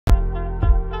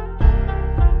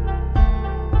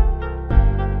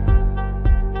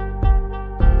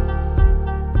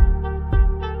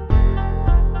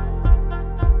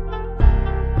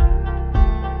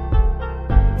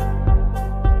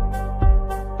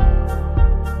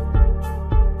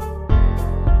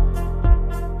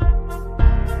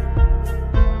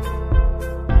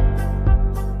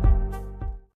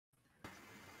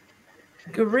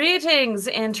Greetings,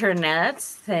 Internet.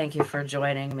 Thank you for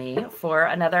joining me for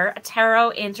another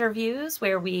Tarot Interviews,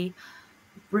 where we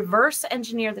reverse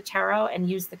engineer the tarot and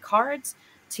use the cards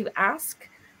to ask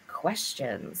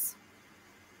questions.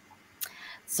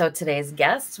 So today's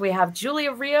guests, we have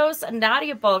Julia Rios,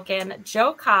 Nadia Bulkin,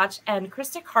 Koch, and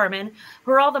Christa Carmen,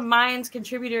 who are all the minds,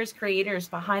 contributors, creators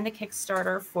behind the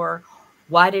Kickstarter for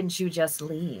Why Didn't You Just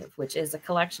Leave?, which is a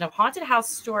collection of haunted house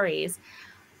stories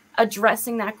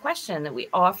addressing that question that we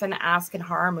often ask in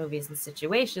horror movies and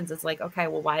situations. It's like, okay,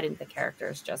 well, why didn't the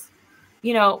characters just,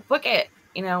 book it,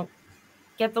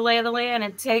 get the lay of the land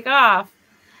and take off?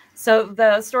 So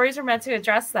the stories are meant to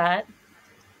address that.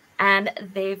 And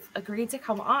they've agreed to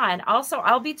come on. Also,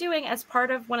 I'll be doing, as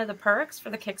part of one of the perks for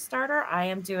the Kickstarter, I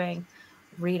am doing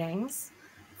readings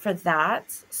for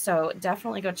that. So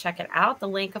definitely go check it out. The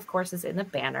link, of course, is in the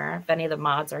banner. If any of the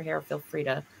mods are here, feel free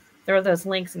to throw those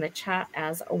links in the chat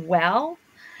as well.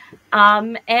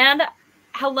 And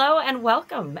hello and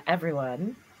welcome,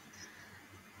 everyone.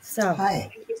 So,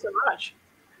 hi. Thank you so much.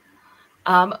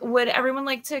 Would everyone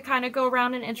like to kind of go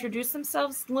around and introduce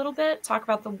themselves a little bit, talk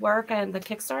about the work and the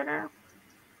Kickstarter?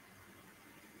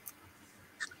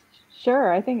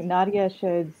 Sure. I think Nadia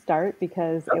should start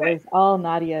because it was all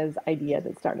Nadia's idea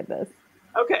that started this.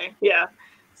 Okay, yeah.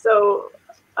 So,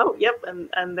 yep,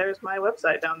 and there's my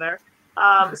website down there.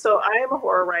 So I am a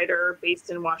horror writer based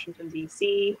in Washington,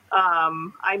 D.C.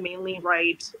 I mainly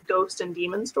write ghost and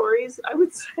demon stories, I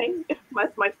would say.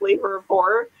 That's my flavor of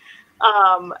horror.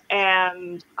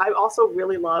 And I also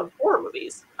really love horror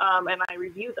movies, and I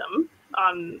review them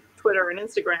on Twitter and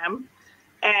Instagram.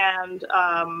 And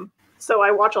so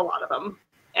I watch a lot of them.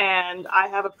 And I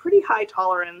have a pretty high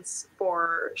tolerance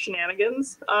for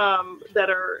shenanigans that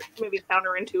are maybe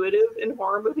counterintuitive in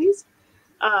horror movies.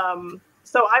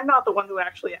 So I'm not the one who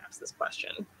actually asked this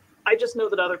question. I just know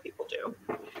that other people do.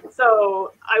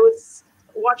 So I was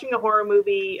watching a horror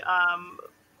movie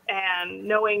and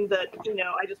knowing that,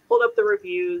 I just pulled up the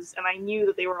reviews and I knew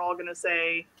that they were all going to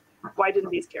say, why didn't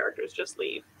these characters just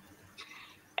leave?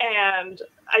 And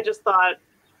I just thought,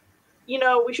 we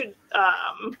should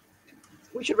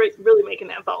really make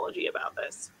an anthology about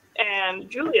this. And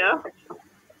Julia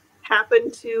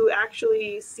happened to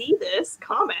actually see this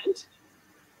comment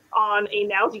on a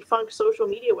now defunct social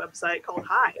media website called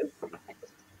Hive.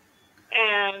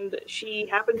 And she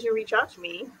happened to reach out to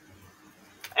me,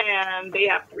 and they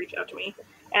happened to reach out to me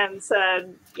and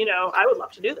said, I would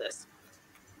love to do this.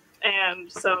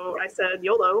 And so I said,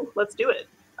 YOLO, let's do it.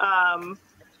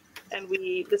 And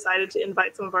we decided to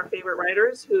invite some of our favorite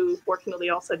writers who fortunately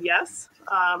all said yes.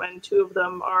 And two of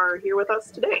them are here with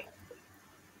us today.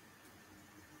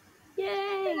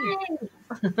 Yay!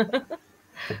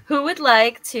 Who would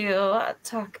like to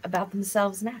talk about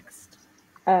themselves next?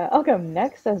 I'll go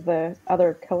next as the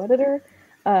other co-editor.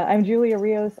 I'm Julia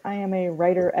Rios. I am a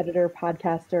writer, editor,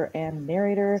 podcaster, and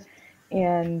narrator.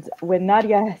 And when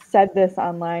Nadia said this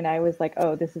online, I was like,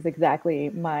 oh, this is exactly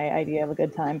my idea of a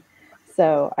good time.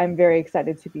 So I'm very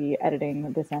excited to be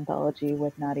editing this anthology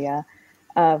with Nadia.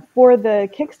 For the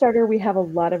Kickstarter, we have a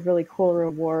lot of really cool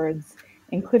rewards,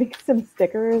 including some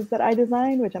stickers that I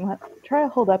designed, which I'm going to try to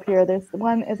hold up here. This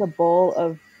one is a bowl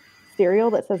of cereal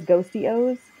that says Ghosty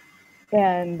O's,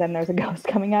 and then there's a ghost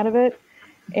coming out of it.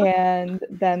 And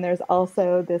then there's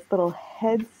also this little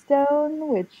headstone,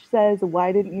 which says,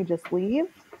 why didn't you just leave?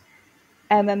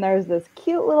 And then there's this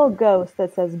cute little ghost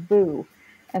that says, boo.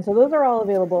 And so those are all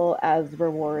available as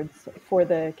rewards for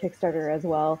the Kickstarter as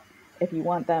well, if you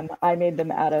want them. I made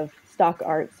them out of stock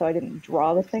art, so I didn't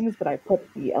draw the things, but I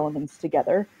put the elements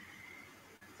together.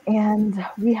 And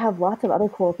we have lots of other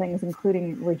cool things,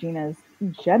 including Regina's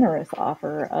generous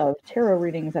offer of tarot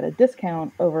readings at a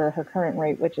discount over her current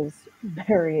rate, which is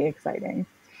very exciting.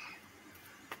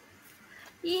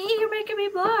 You're making me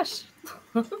blush.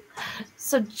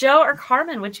 So Joe or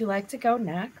Carmen, would you like to go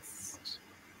next?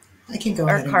 I can go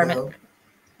ahead and Carmen. go.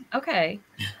 Okay.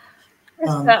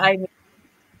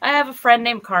 I have a friend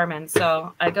named Carmen,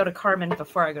 so I go to Carmen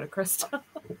before I go to Christa.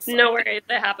 No worries.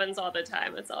 That happens all the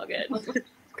time. It's all good.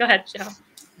 Go ahead, Joe.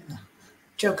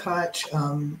 Joe Koch,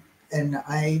 and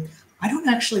I don't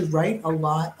actually write a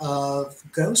lot of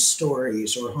ghost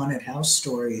stories or haunted house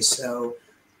stories, so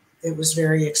it was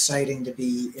very exciting to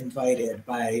be invited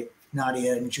by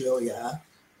Nadia and Julia,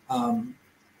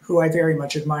 who I very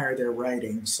much admire their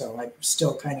writing, so I'm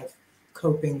still kind of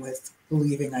coping with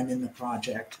believing I'm in the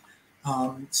project.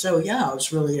 So yeah, I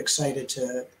was really excited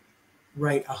to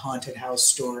write a haunted house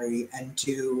story and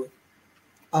to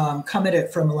come at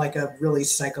it from like a really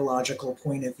psychological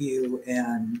point of view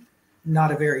and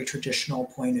not a very traditional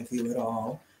point of view at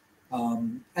all.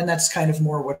 And that's kind of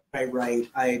more what I write.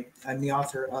 I'm the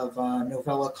author of a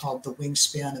novella called The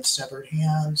Wingspan of Severed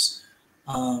Hands,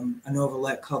 a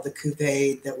novelette called The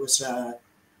Cuvée that was a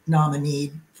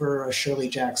nominee for a Shirley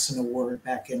Jackson Award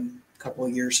back in a couple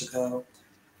of years ago.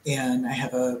 And I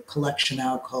have a collection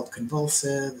out called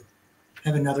Convulsive. I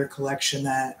have another collection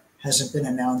that hasn't been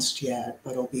announced yet,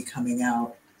 but will be coming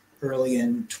out early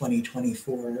in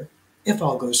 2024, if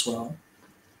all goes well.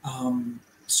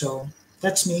 So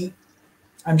that's me.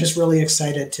 I'm just really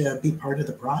excited to be part of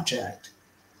the project.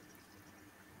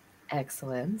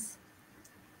 Excellent.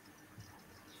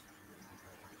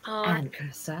 And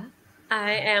Christa?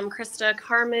 I am Christa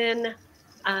Carmen.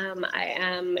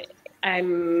 I'm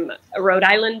a Rhode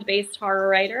Island-based horror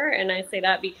writer, and I say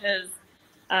that because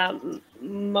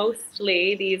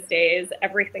mostly these days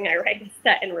everything I write is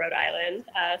set in Rhode Island.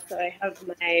 So I have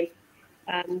my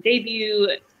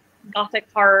debut Gothic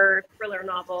horror thriller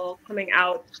novel coming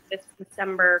out this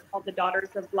December called The Daughters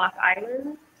of Black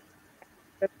Island.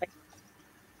 It's like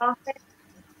Gothic.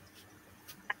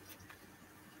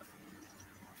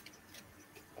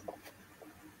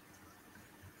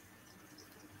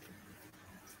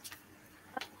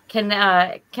 Can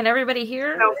everybody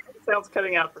hear? No, sounds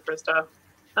cutting out for Christa.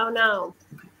 Oh no.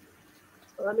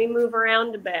 Let me move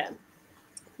around a bit.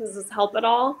 Does this help at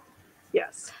all?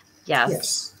 Yes.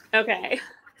 Yes. Okay.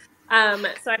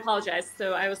 So I apologize.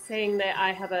 So I was saying that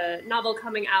I have a novel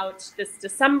coming out this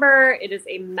December. It is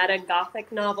a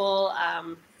meta-Gothic novel,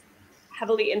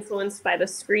 heavily influenced by the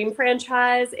Scream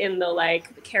franchise in the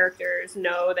characters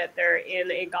know that they're in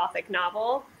a Gothic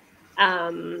novel.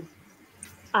 I'm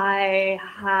trying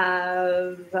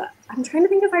to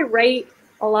think if I write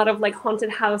a lot of haunted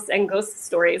house and ghost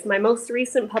stories. My most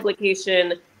recent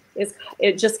publication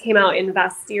it just came out in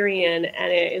Vastirian, and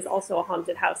it is also a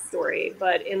haunted house story.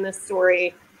 But in this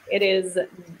story, it is that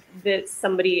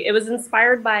it was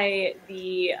inspired by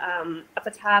the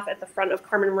epitaph at the front of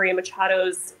Carmen Maria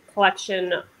Machado's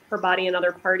collection, Her Body and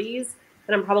Other Parties.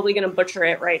 And I'm probably going to butcher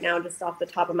it right now just off the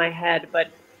top of my head, but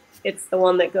it's the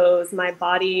one that goes, "My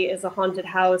body is a haunted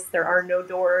house. There are no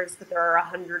doors, but there are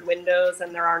 100 windows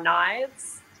and there are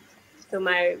knives." So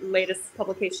my latest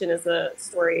publication is a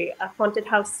haunted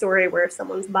house story where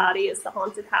someone's body is the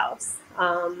haunted house.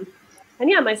 And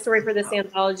yeah, my story for this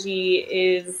anthology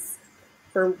is,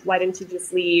 for Why Didn't You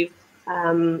Just Leave,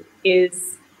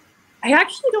 is, I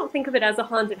actually don't think of it as a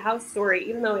haunted house story,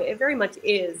 even though it very much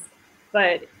is.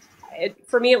 But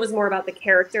for me, it was more about the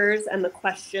characters and the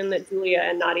question that Julia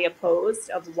and Nadia posed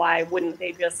of why wouldn't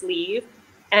they just leave?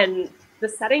 And the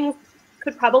setting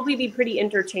could probably be pretty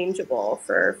interchangeable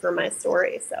for my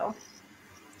story. So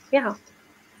yeah.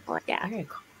 Very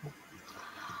cool.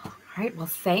 All right. Well,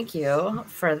 thank you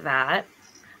for that.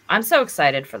 I'm so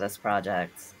excited for this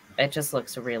project. It just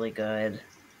looks really good.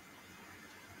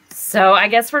 So I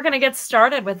guess we're going to get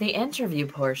started with the interview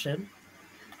portion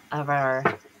of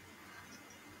our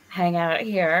hangout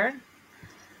here.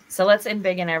 So let's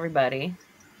embiggen everybody.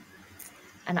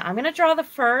 And I'm going to draw the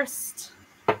first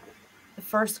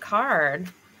card.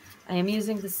 I am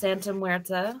using the Santa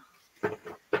Muerta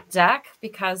deck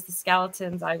because the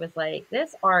skeletons, I was like,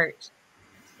 this art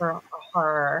for a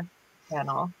horror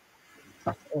channel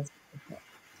is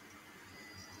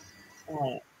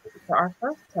okay. So our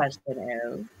first question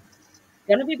is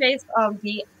going to be based on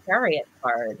the Chariot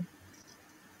card.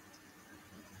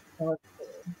 So let's see.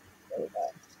 There we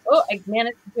go. Oh, I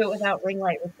managed to do it without ring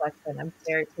light reflection. I'm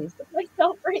very pleased with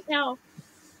myself right now.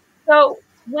 So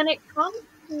when it comes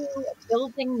to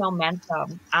building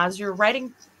momentum as you're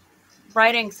writing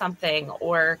something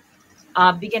or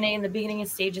in the beginning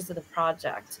stages of the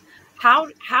project, how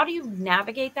do you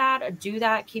navigate that or do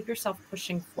that, keep yourself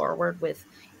pushing forward with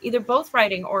either both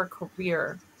writing or a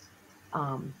career?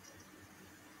 And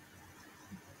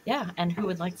who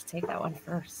would like to take that one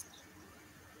first?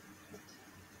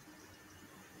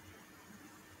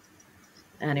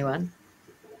 Anyone?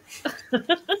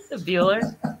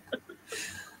 Bueller?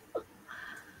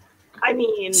 I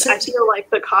mean, I feel like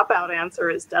the cop-out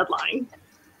answer is deadline.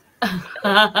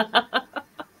 I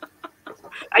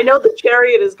know the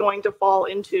chariot is going to fall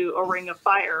into a ring of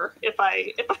fire if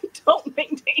I don't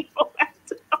maintain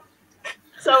momentum.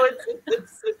 So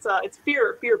it's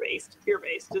fear-based.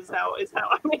 Fear-based is how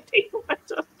I maintain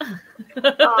momentum.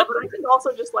 But I think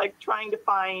also just trying to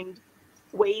find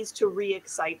ways to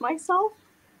re-excite myself.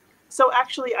 So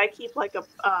actually, I keep a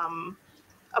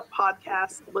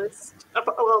podcast list.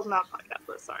 Well, not podcast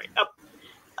list. Sorry, a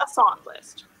song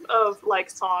list of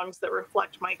songs that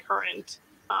reflect my current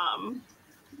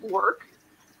work,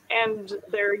 and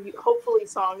they're hopefully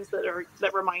songs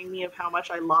that remind me of how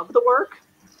much I love the work.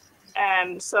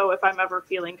 And so if I'm ever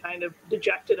feeling kind of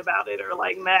dejected about it or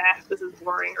like, meh, this is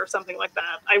boring or something like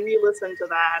that, I re-listen to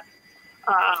that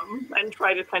and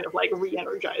try to kind of like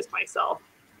re-energize myself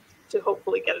to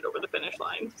hopefully get it over the finish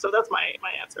line. So that's my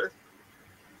answer.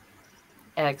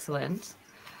 Excellent.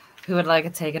 Who would like to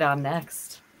take it on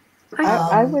next?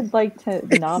 I would like to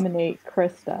nominate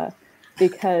Christa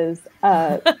because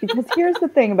here's the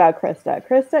thing about Christa.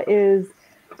 Christa is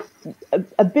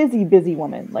a busy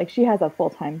woman. Like, she has a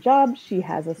full-time job, she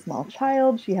has a small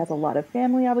child, she has a lot of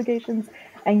family obligations,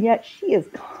 and yet she is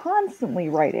constantly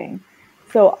writing.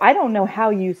 So I don't know how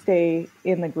you stay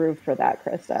in the groove for that,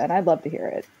 Christa, and I'd love to hear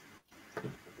it.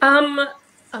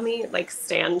 Let me like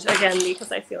stand again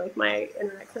because I feel like my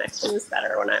internet connection is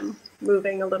better when I'm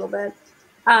moving a little bit.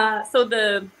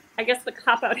 So I guess the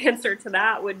cop-out answer to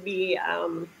that would be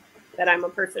that I'm a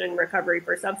person in recovery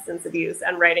for substance abuse,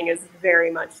 and writing is very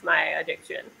much my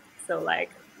addiction. So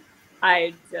like,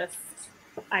 I just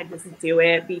do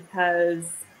it because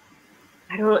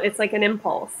it's like an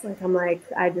impulse. Like, I'm like,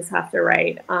 I just have to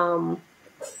write.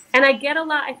 And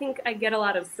I think I get a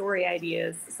lot of story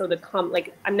ideas. So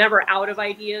I'm never out of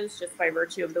ideas just by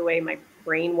virtue of the way my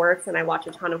brain works. And I watch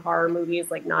a ton of horror movies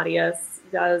like Nadia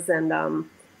does. And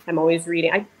I'm always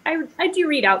reading. I do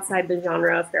read outside the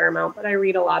genre a fair amount, but I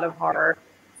read a lot of horror.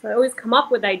 So I always come up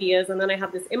with ideas, and then I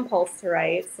have this impulse to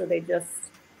write. So they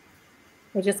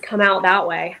just come out that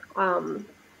way. And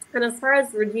as far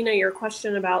as Regina, your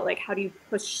question about like, how do you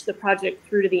push the project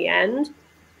through to the end?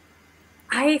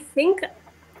 I think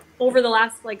over the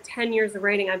last like 10 years of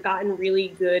writing, I've gotten really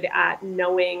good at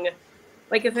knowing,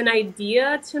 like, if an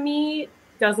idea to me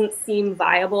doesn't seem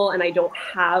viable and I don't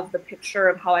have the picture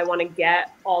of how I want to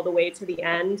get all the way to the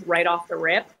end right off the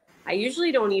rip, I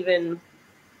usually don't even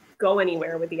go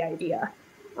anywhere with the idea.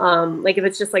 Like, if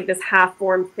it's just like this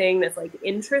half-formed thing that's like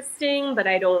interesting, but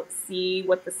I don't see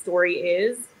what the story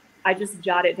is, I just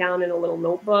jot it down in a little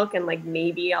notebook and like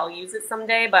maybe I'll use it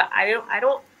someday, but I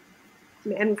don't,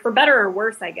 and for better or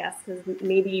worse, I guess, because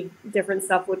maybe different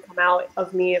stuff would come out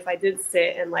of me if I did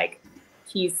sit and like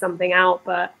tease something out,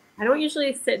 but I don't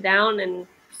usually sit down and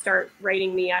start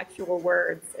writing the actual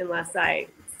words unless I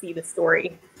see the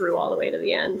story through all the way to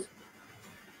the end.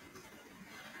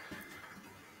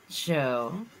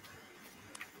 Joe?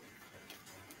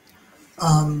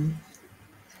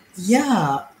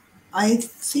 Yeah, I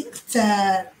think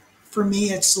that for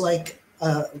me, it's like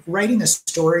writing a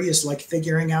story is like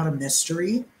figuring out a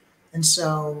mystery. And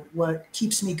so what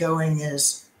keeps me going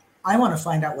is I want to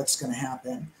find out what's going to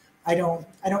happen. I don't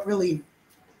really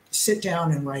sit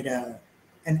down and write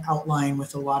an outline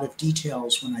with a lot of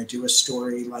details when I do a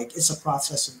story. Like, it's a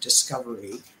process of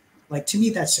discovery. Like, to me,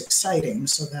 that's exciting.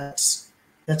 So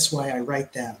that's why I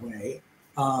write that way.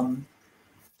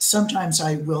 Sometimes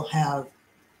I will have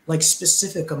like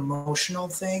specific emotional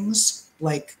things,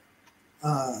 like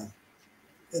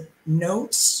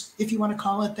notes, if you want to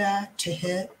call it that, to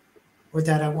hit, or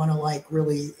that I want to like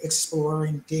really explore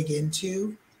and dig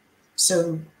into.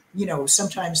 So,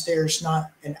 sometimes there's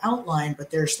not an outline, but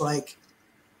there's like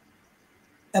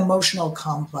emotional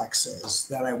complexes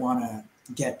that I want to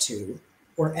get to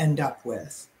or end up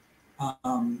with,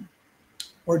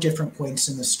 or different points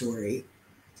in the story.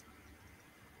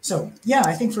 So, yeah,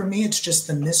 I think for me, it's just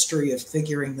the mystery of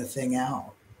figuring the thing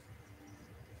out.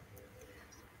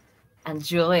 And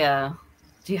Julia,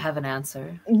 do you have an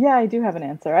answer? Yeah, I do have an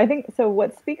answer. I think so.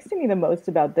 What speaks to me the most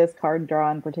about this card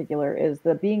draw in particular is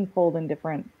the being pulled in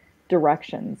different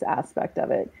directions aspect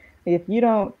of it. If you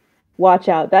don't watch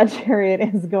out, that chariot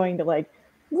is going to like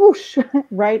whoosh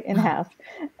right in half.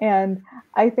 And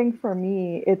I think for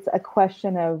me, it's a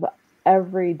question of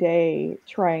every day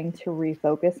trying to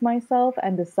refocus myself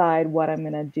and decide what I'm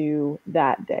going to do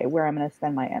that day, where I'm going to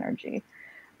spend my energy.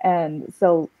 And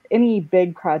so any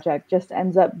big project just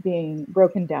ends up being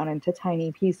broken down into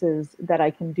tiny pieces that I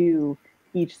can do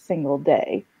each single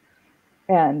day,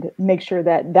 and make sure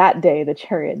that that day the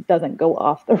chariot doesn't go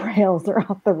off the rails or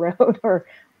off the road or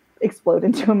explode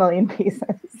into a million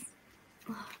pieces.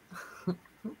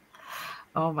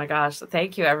 Oh my gosh.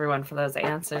 Thank you everyone for those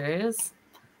answers.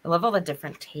 I love all the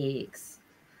different takes.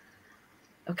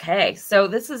 Okay, so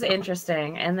this is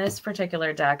interesting. In this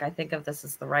particular deck, I think of this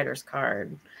as the writer's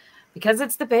card because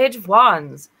it's the Page of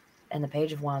Wands, and the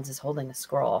Page of Wands is holding a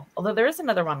scroll. Although there is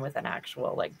another one with an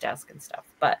actual like desk and stuff,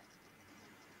 but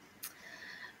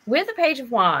with the Page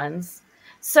of Wands,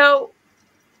 so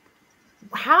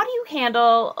how do you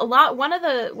handle one of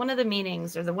the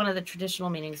meanings, or one of the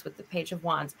traditional meanings with the Page of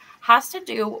Wands has to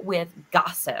do with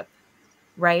gossip,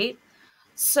 right?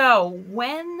 So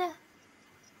when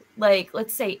like,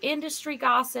 let's say industry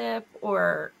gossip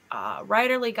or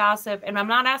writerly gossip, and I'm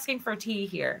not asking for tea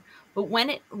here, but when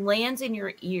it lands in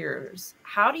your ears,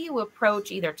 how do you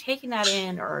approach either taking that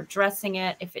in or addressing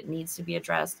it if it needs to be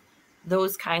addressed?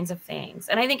 Those kinds of things.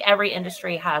 And I think every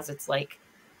industry has its like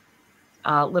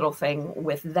little thing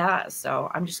with that. So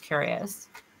I'm just curious.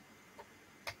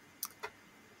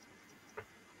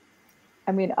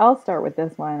 I mean, I'll start with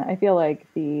this one. I feel like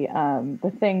the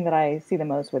thing that I see the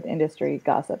most with industry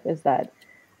gossip is that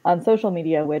on social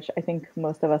media, which I think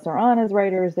most of us are on as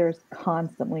writers, there's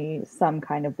constantly some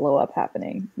kind of blow up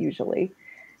happening, usually.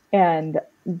 And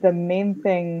the main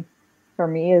thing for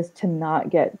me is to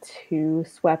not get too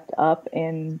swept up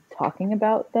in talking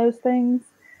about those things.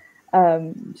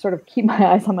 Sort of keep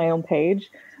my eyes on my own page,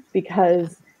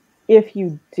 because if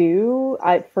you do,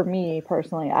 for me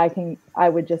personally, I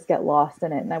would just get lost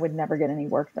in it and I would never get any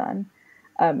work done.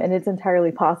 And it's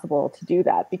entirely possible to do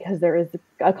that because there is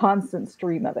a constant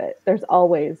stream of it. There's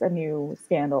always a new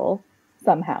scandal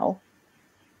somehow.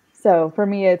 So for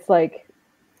me, it's like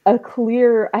I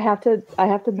have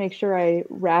to make sure I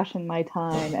ration my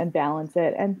time and balance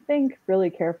it and think really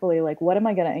carefully, like, what am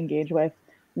I going to engage with?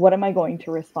 What am I going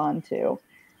to respond to?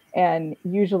 And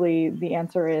usually the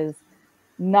answer is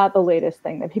not the latest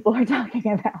thing that people are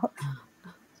talking about.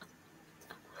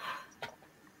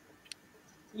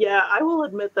 Yeah, I will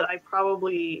admit that I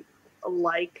probably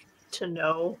like to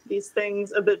know these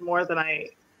things a bit more than I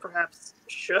perhaps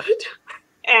should.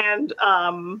 And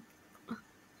I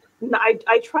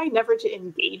try never to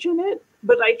engage in it,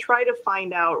 but I try to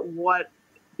find out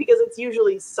because it's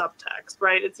usually subtext,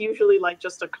 right? It's usually like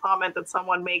just a comment that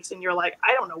someone makes and you're like,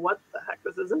 I don't know what the heck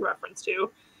this is in reference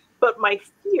to. But my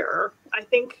fear, I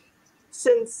think,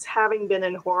 since having been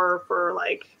in horror for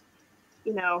like,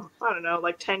 I don't know,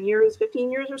 like 10 years,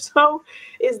 15 years or so,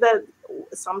 is that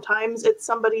sometimes it's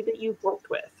somebody that you've worked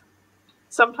with.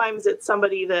 Sometimes it's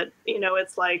somebody that,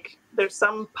 it's like there's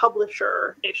some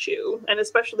publisher issue, and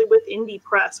especially with indie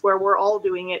press where we're all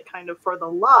doing it kind of for the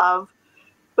love.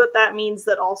 But that means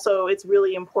that also it's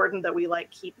really important that we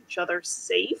like keep each other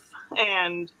safe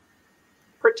and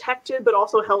protected, but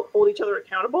also hold each other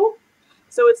accountable.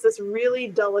 So it's this really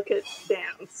delicate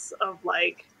dance of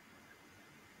like,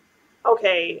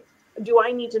 okay, do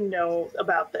I need to know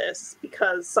about this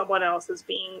because someone else is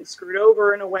being screwed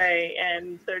over in a way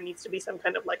and there needs to be some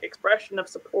kind of like expression of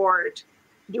support?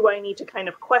 Do I need to kind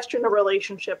of question a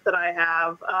relationship that I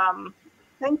have?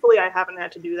 Thankfully, I haven't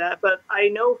had to do that, but I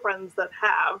know friends that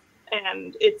have,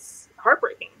 and it's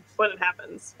heartbreaking when it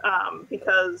happens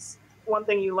because one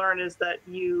thing you learn is that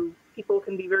people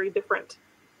can be very different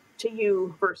to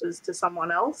you versus to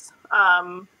someone else.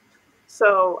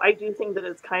 So I do think that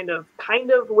it's kind of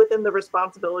within the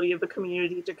responsibility of the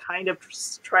community to kind of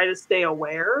try to stay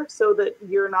aware so that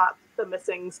you're not the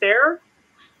missing stair.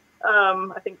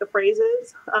 I think the phrase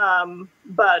is.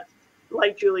 But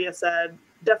like Julia said,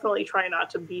 definitely try not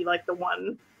to be like the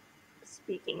one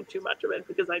speaking too much of it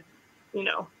because I,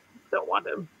 don't want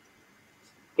to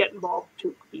get involved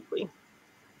too deeply.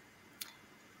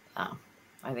 Oh,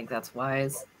 I think that's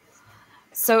wise.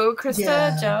 So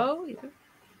Christa, Joe?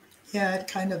 Yeah,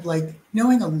 kind of like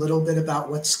knowing a little bit about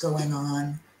what's going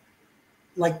on,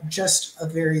 like just a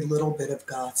very little bit of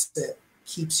gossip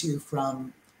keeps you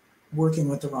from working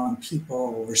with the wrong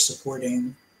people or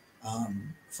supporting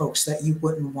folks that you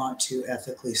wouldn't want to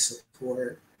ethically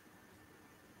support.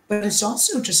 But it's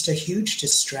also just a huge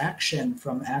distraction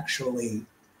from actually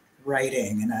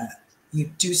writing. And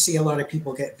you do see a lot of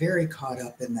people get very caught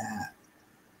up in that.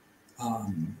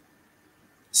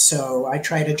 So I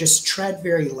try to just tread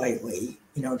very lightly,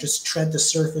 just tread the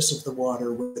surface of the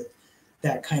water with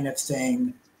that kind of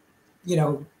thing,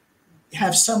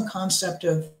 have some concept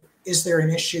of, is there an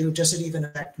issue? Does it even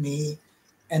affect me?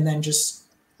 And then just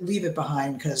leave it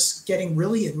behind, because getting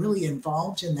really, really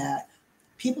involved in that,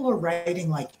 people are writing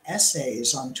like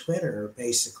essays on Twitter,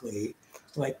 basically,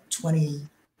 like 20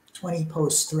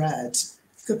 post threads.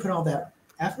 You could put all that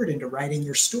effort into writing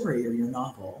your story or your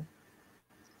novel.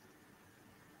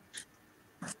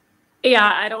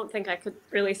 Yeah, I don't think I could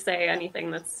really say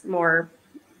anything that's more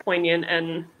poignant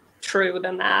and true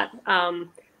than that.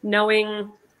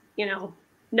 Knowing,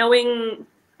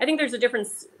 I think there's a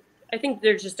difference. I think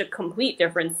there's just a complete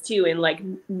difference too in like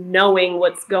knowing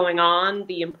what's going on,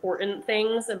 the important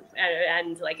things,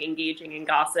 and like engaging in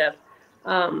gossip.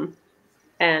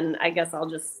 And I guess I'll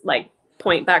just like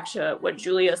point back to what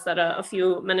Julia said a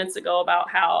few minutes ago about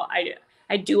how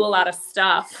I do a lot of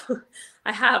stuff.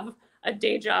 I have a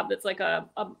day job that's like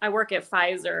I work at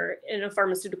Pfizer in a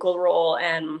pharmaceutical role,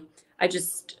 and I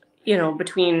just,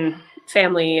 between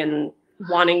family and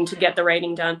wanting to get the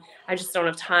writing done. I just don't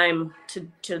have time to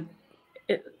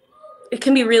it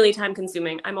can be really time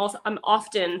consuming. I'm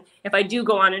often, if I do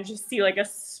go on and just see like a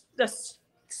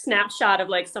snapshot of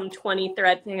like some 20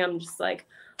 thread thing, I'm just like,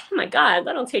 oh my God,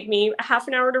 that'll take me a half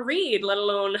an hour to read, let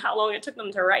alone how long it took them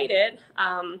to write it.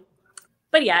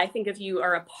 But yeah, I think if you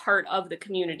are a part of the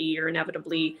community, you're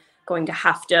inevitably going to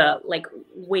have to like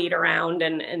wait around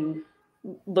and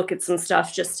look at some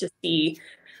stuff just to see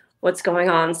what's going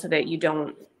on so that you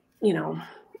don't,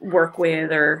 work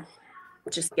with or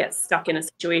just get stuck in a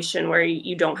situation where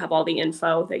you don't have all the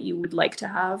info that you would like to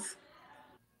have.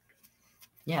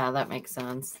 Yeah, that makes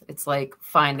sense. It's like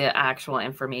find the actual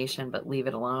information, but leave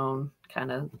it alone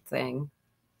kind of thing.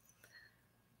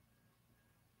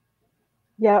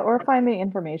 Yeah, or find the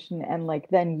information and like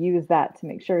then use that to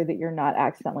make sure that you're not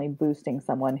accidentally boosting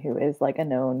someone who is like a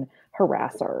known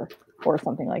harasser or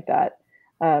something like that.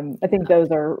 I think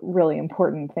those are really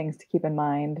important things to keep in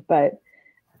mind, but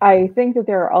I think that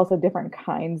there are also different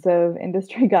kinds of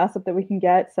industry gossip that we can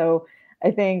get. So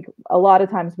I think a lot of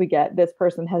times we get this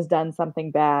person has done something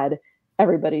bad,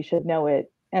 everybody should know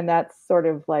it. And that's sort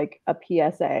of like a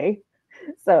PSA.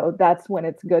 So that's when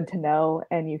it's good to know,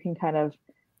 and you can kind of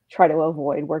try to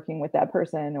avoid working with that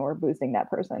person or boosting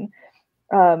that person.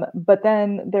 But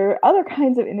then there are other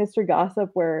kinds of industry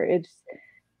gossip where it's,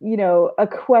 a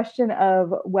question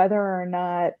of whether or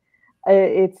not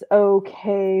it's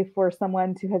okay for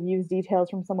someone to have used details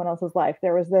from someone else's life.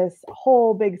 There was this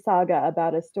whole big saga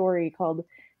about a story called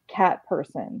Cat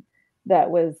Person that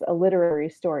was a literary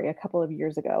story a couple of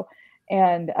years ago.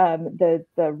 And the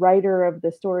writer of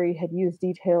the story had used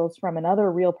details from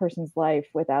another real person's life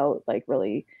without like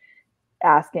really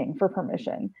asking for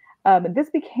permission. This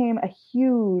became a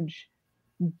huge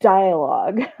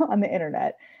dialogue on the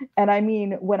internet. And I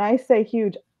mean, when I say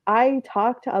huge, I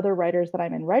talk to other writers that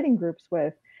I'm in writing groups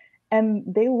with, and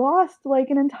they lost like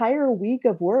an entire week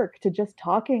of work to just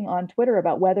talking on Twitter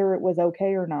about whether it was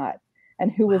okay or not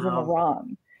and who was in the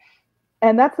wrong.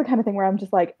 And that's the kind of thing where I'm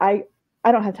just like, I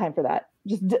don't have time for that.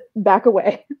 Just back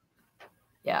away.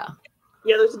 Yeah.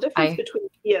 Yeah, there's a difference between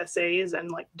PSAs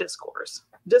and like discourse.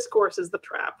 Discourse is the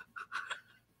trap.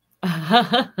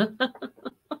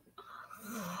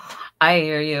 I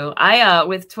hear you.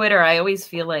 With Twitter, I always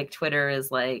feel like Twitter is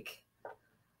like,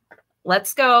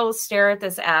 let's go stare at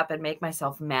this app and make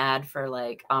myself mad for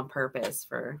like on purpose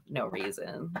for no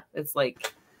reason. It's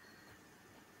like,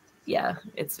 yeah,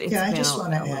 it's yeah, I just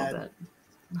want to add,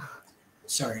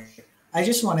 sorry, I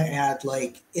just want to add,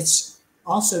 like, it's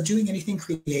also doing anything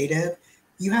creative,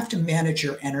 you have to manage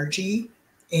your energy,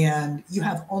 and you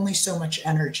have only so much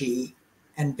energy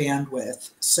and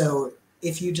bandwidth. So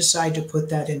if you decide to put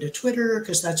that into Twitter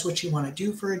because that's what you want to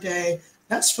do for a day,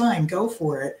 that's fine, go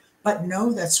for it. But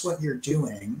know that's what you're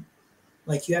doing.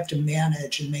 Like, you have to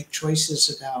manage and make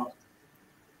choices about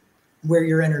where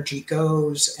your energy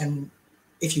goes. And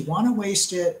if you want to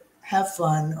waste it, have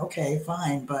fun, okay,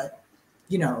 fine. But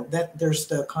that there's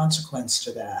the consequence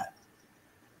to that.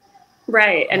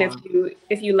 Right. And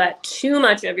if you let too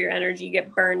much of your energy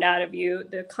get burned out of you,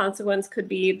 the consequence could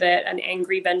be that an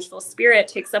angry, vengeful spirit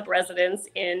takes up residence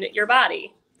in your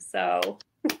body. So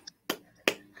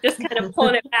just kind of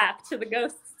pulling it back to the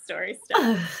ghost story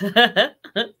stuff.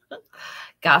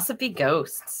 Gossipy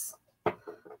ghosts.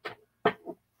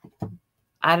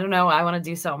 I don't know. I want to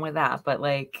do something with that, but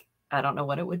like, I don't know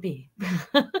what it would be.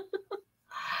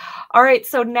 All right.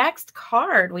 So next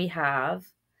card we have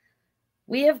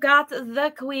got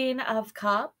the Queen of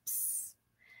Cups.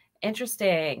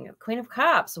 Interesting. Queen of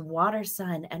Cups, water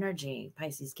sign energy,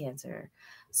 Pisces, Cancer,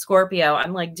 Scorpio.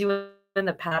 I'm like doing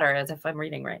the pattern as if I'm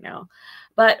reading right now.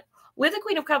 But with the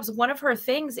Queen of Cups, one of her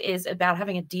things is about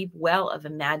having a deep well of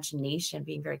imagination,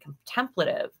 being very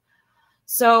contemplative.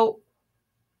 So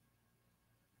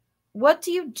what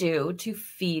do you do to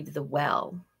feed the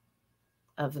well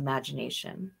of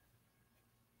imagination?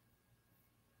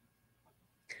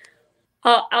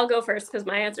 I'll go first because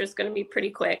my answer is going to be pretty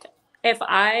quick. If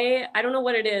I don't know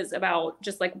what it is about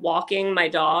just like walking my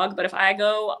dog, but if I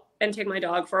go and take my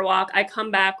dog for a walk, I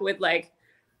come back with like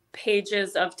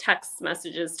pages of text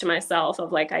messages to myself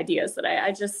of like ideas that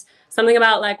I just, something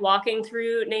about like walking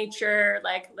through nature,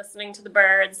 like listening to the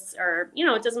birds, or,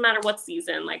 it doesn't matter what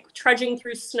season, like trudging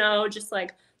through snow, just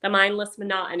like the mindless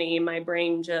monotony, my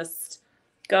brain just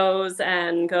goes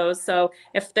and goes. So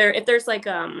if there's like,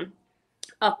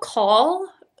 a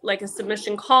call, like a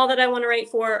submission call that I want to write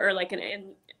for, or like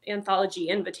an anthology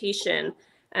invitation,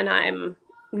 and I'm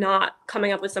not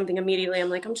coming up with something immediately, I'm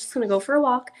like, I'm just going to go for a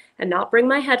walk and not bring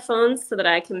my headphones so that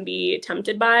I can be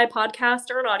tempted by a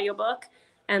podcast or an audiobook.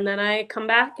 And then I come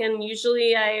back and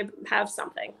usually I have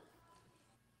something.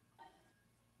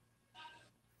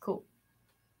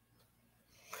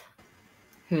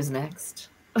 Who's next?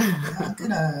 I'm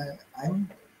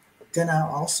gonna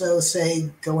also say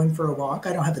going for a walk.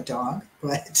 I don't have a dog,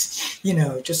 but you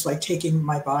know, just like taking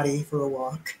my body for a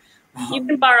walk. You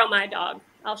can borrow my dog.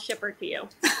 I'll ship her to you.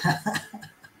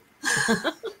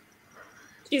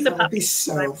 She's a That would puppy. be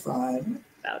so fun.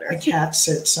 I cat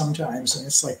sit sometimes, and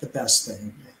it's like the best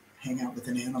thing. Hang out with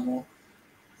an animal.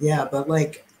 Yeah, but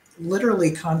like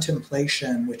literally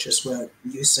contemplation, which is what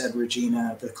you said,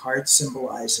 Regina, the card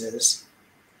symbolizes.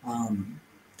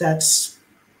 That's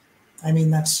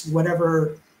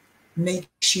whatever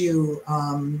makes you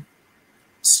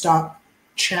stop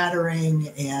chattering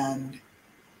and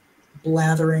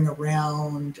blathering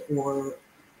around or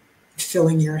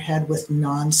filling your head with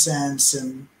nonsense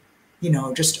and, you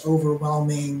know, just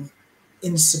overwhelming,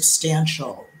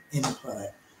 insubstantial input.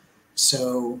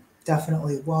 So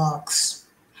definitely walks,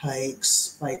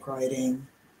 hikes, bike riding,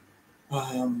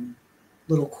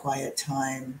 little quiet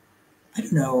time. I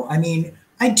don't know. I mean,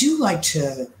 I do like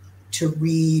to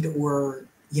read or,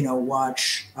 you know,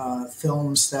 watch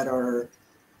films that are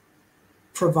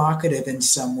provocative in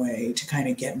some way to kind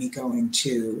of get me going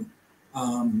too.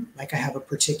 Like I have a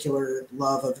particular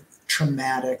love of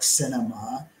traumatic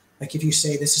cinema. Like if you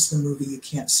say this is the movie you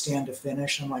can't stand to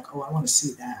finish, I'm like, oh, I want to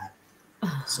see that.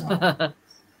 So.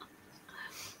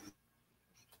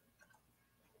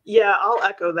 Yeah, I'll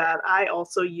echo that. I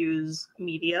also use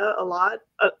media a lot.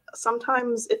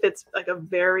 Sometimes if it's like a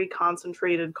very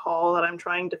concentrated call that I'm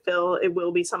trying to fill, it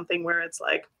will be something where it's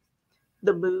like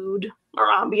the mood or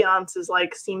ambiance is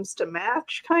like seems to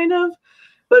match kind of.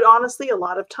 But honestly, a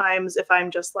lot of times if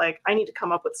I'm just like, I need to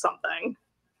come up with something,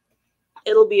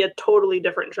 it'll be a totally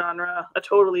different genre, a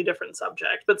totally different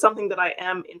subject, but something that I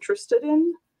am interested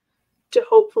in to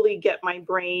hopefully get my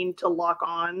brain to lock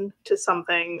on to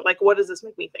something. Like, what does this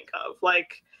make me think of?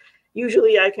 Like,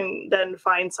 usually I can then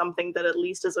find something that at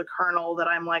least is a kernel that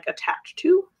I'm like attached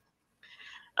to.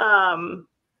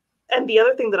 And the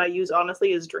other thing that I use,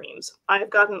 honestly, is dreams. I've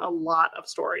gotten a lot of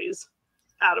stories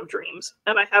out of dreams.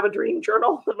 And I have a dream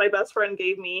journal that my best friend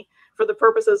gave me for the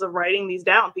purposes of writing these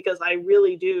down, because I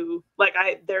really do, like,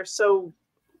 they're so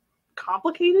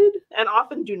complicated and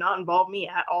often do not involve me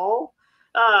at all.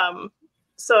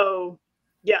 So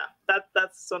yeah,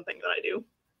 that's something that I do.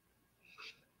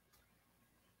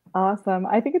 Awesome.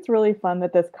 I think it's really fun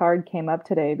that this card came up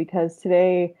today, because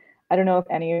today, I don't know if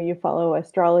any of you follow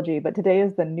astrology, but today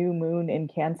is the new moon in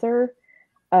Cancer.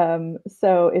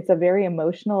 So it's a very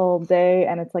emotional day,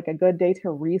 and it's like a good day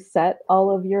to reset all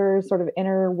of your sort of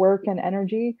inner work and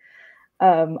energy.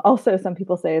 Also, some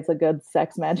people say it's a good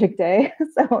sex magic day.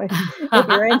 So if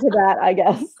you're into that, I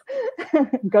guess,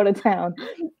 go to town.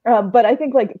 But I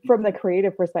think like from the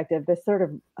creative perspective, this sort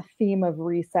of theme of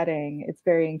resetting, it's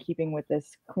very in keeping with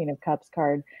this Queen of Cups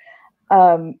card.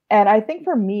 And I think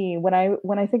for me, when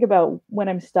I think about when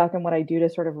I'm stuck and what I do to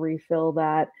sort of refill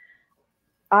that,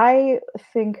 I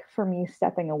think for me,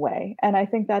 stepping away. And I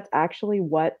think that's actually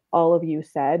what all of you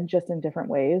said, just in different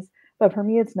ways. But for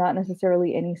me, it's not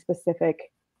necessarily any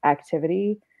specific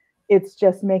activity. It's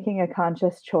just making a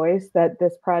conscious choice that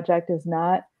this project is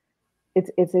not,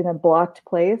 it's in a blocked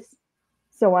place.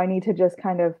 So I need to just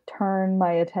kind of turn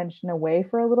my attention away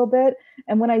for a little bit.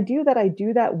 And when I do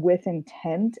that with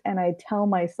intent. And I tell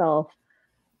myself,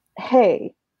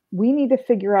 hey, we need to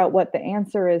figure out what the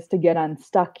answer is to get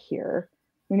unstuck here.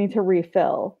 We need to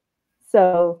refill.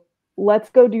 So let's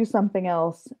go do something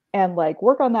else and like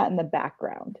work on that in the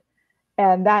background.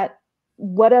 And that,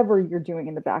 whatever you're doing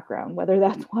in the background, whether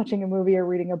that's watching a movie or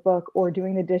reading a book or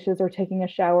doing the dishes or taking a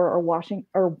shower or washing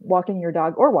or walking your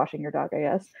dog or washing your dog, I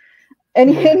guess,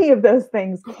 any of those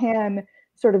things can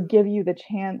sort of give you the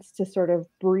chance to sort of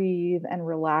breathe and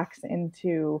relax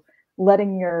into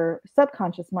letting your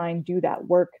subconscious mind do that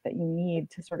work that you need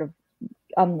to sort of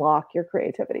unlock your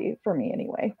creativity, for me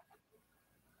anyway.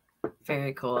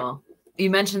 Very cool. You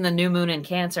mentioned the new moon in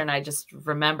Cancer, and I just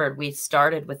remembered we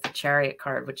started with the Chariot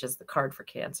card, which is the card for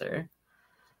Cancer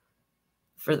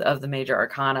of the major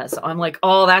arcana. So I'm like,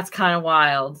 oh, that's kind of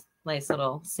wild. Nice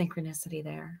little synchronicity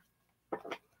there.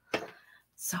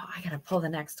 So I gotta pull the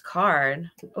next card.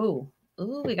 Ooh,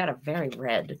 we got a very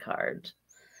red card,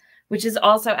 which is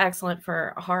also excellent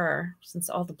for horror since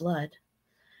all the blood.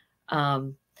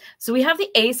 So we have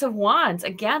the Ace of Wands.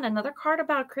 Again, another card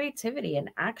about creativity and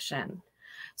action.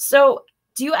 So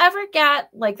do you ever get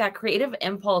like that creative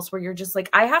impulse where you're just like,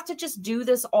 I have to just do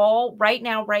this all right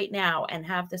now, and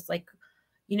have this like,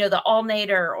 you know, the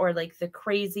all-nighter or like the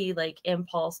crazy like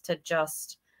impulse to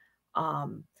just,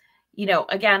 you know,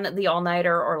 again, the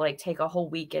all-nighter or like take a whole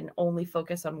week and only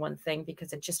focus on one thing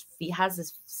because it just has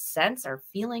this sense or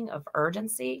feeling of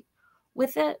urgency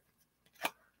with it?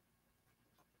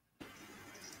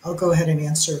 I'll go ahead and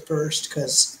answer first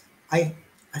because I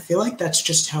feel like that's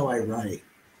just how I write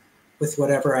with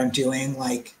whatever I'm doing.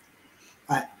 Like,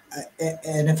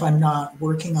 and if I'm not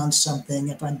working on something,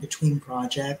 if I'm between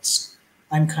projects,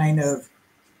 I'm kind of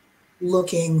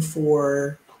looking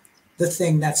for the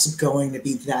thing that's going to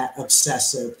be that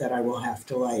obsessive that I will have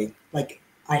to like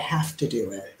I have to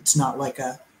do it. It's not like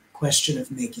a question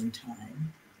of making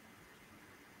time.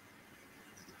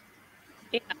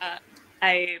 Yeah,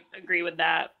 I agree with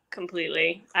that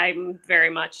completely. I'm very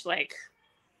much like,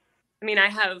 I mean, I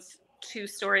have 2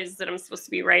 stories that I'm supposed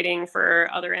to be writing for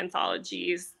other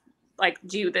anthologies, like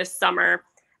due this summer.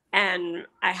 And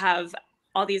I have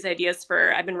all these ideas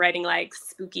for, I've been writing like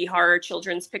spooky horror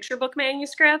children's picture book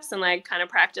manuscripts and like kind of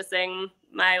practicing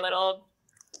my little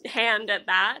hand at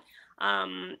that.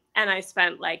 And I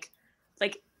spent like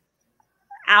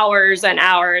hours and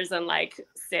hours and like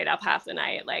stayed up half the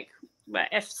night. Like, but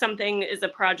if something is a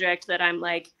project that I'm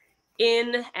like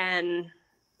in and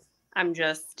I'm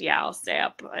just, yeah, I'll stay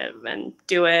up and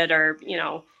do it, or, you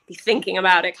know, be thinking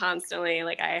about it constantly.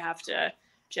 Like I have to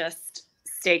just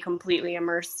stay completely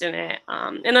immersed in it.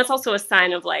 And that's also a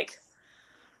sign of like,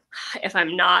 if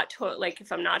I'm not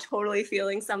if I'm not totally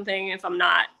feeling something, if I'm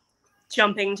not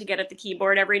jumping to get at the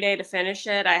keyboard every day to finish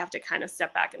it, I have to kind of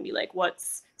step back and be like,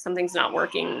 something's not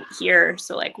working here.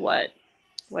 So like, what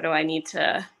do I need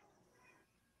to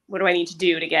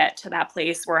do to get to that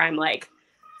place where I'm like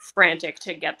frantic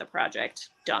to get the project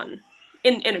done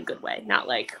in a good way, not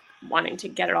like wanting to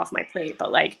get it off my plate,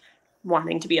 but like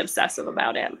wanting to be obsessive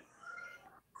about it.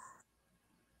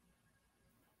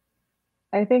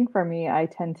 I think for me, I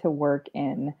tend to work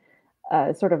in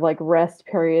sort of like rest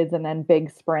periods and then big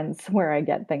sprints where I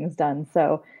get things done.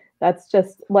 So that's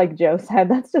just like Joe said,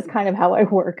 that's just kind of how I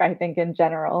work, I think, in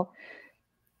general.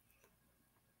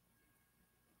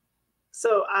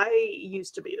 So I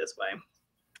used to be this way,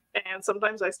 and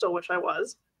sometimes I still wish I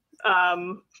was,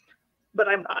 but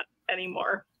I'm not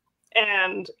anymore.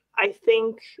 And I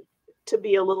think to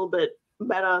be a little bit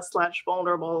meta /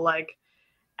 vulnerable, like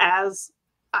as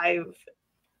I've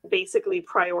basically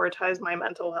prioritized my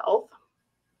mental health,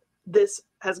 this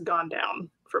has gone down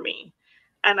for me.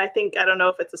 And I think, I don't know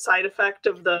if it's a side effect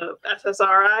of the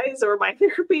SSRIs or my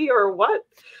therapy or what,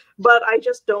 but I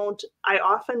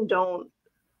often don't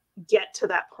get to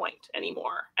that point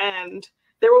anymore. And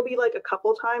there will be like a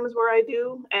couple times where I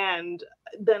do, and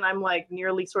then I'm like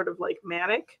nearly sort of like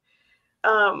manic.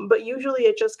 But usually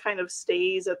it just kind of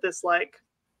stays at this like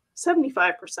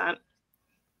 75%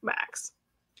 max.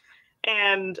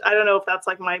 And I don't know if that's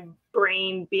like my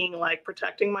brain being like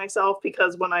protecting myself,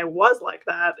 because when I was like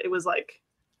that, it was like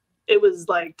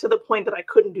to the point that I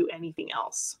couldn't do anything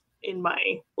else in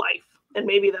my life. And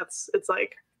maybe it's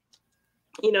like,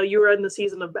 you know, you're in the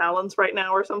season of balance right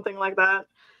now or something like that.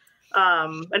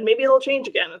 And maybe it'll change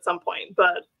again at some point,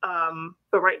 but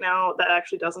right now that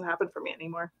actually doesn't happen for me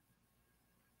anymore.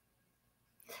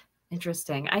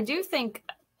 Interesting. I do think,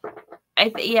 I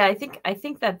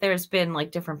think that there's been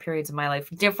like different periods of my life,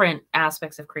 different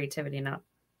aspects of creativity, not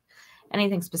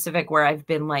anything specific, where I've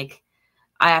been like,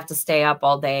 I have to stay up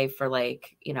all day for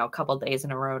like, you know, a couple of days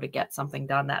in a row to get something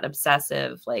done. That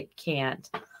obsessive, like, can't.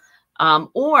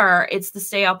 Or it's the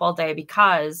stay up all day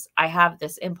because I have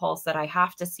this impulse that I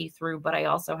have to see through, but I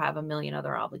also have a million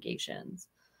other obligations.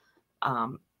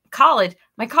 My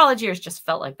college years just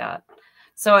felt like that.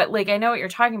 So I know what you're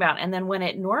talking about. And then when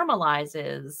it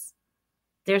normalizes,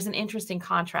 there's an interesting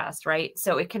contrast, right?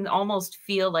 So it can almost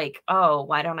feel like, oh,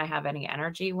 why don't I have any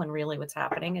energy? When really what's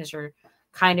happening is you're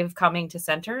kind of coming to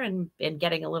center and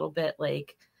getting a little bit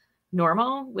like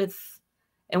normal with,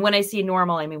 and when I see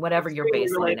normal, I mean, whatever your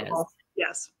baseline is.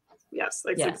 Yes. That's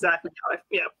exactly how I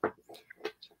think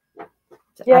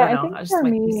for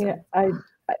me,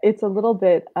 it's a little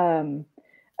bit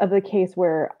of the case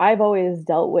where I've always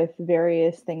dealt with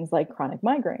various things like chronic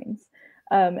migraines.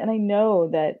 And I know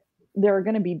that there are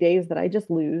going to be days that I just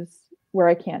lose where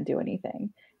I can't do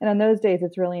anything. And on those days,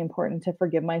 it's really important to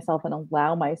forgive myself and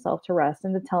allow myself to rest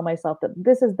and to tell myself that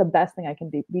this is the best thing I can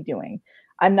be doing.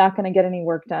 I'm not going to get any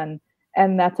work done,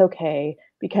 and that's okay,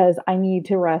 because I need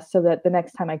to rest so that the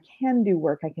next time I can do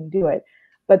work, I can do it.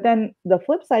 But then the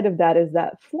flip side of that is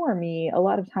that for me, a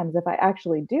lot of times, if I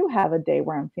actually do have a day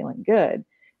where I'm feeling good,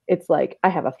 it's like I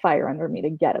have a fire under me to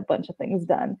get a bunch of things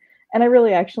done. And I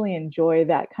really actually enjoy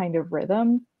that kind of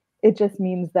rhythm. It just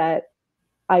means that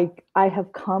I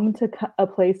have come to a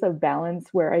place of balance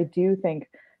where I do think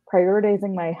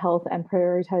prioritizing my health and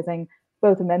prioritizing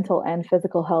both mental and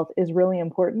physical health is really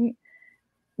important.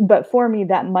 But for me,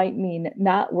 that might mean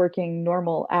not working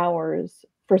normal hours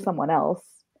for someone else,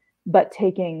 but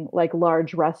taking like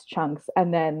large rest chunks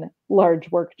and then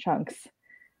large work chunks.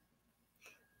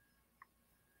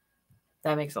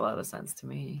 That makes a lot of sense to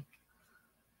me.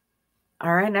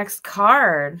 All right, next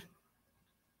card.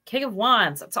 King of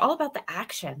Wands. It's all about the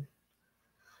action.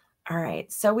 All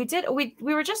right. So we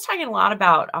were just talking a lot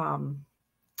about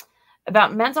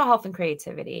mental health and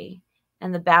creativity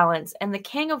and the balance. And the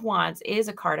King of Wands is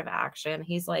a card of action.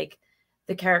 He's like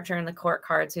the character in the court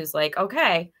cards who's like,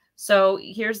 okay, so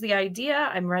here's the idea.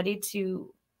 I'm ready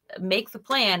to make the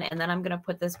plan, and then I'm going to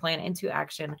put this plan into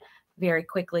action very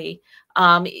quickly.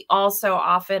 Also,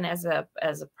 often as a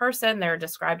person, they're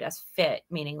described as fit,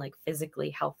 meaning like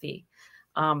physically healthy,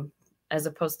 as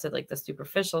opposed to like the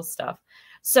superficial stuff.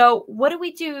 So what do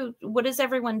we do? What does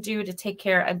everyone do to take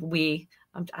care of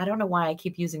I don't know why I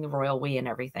keep using the royal we and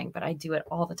everything, but I do it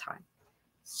all the time.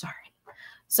 Sorry.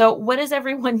 So what does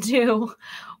everyone do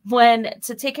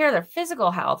to take care of their physical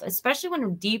health, especially when we're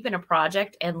deep in a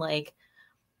project and like,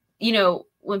 you know,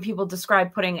 when people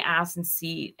describe putting ass in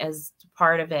seat as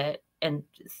part of it and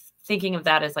thinking of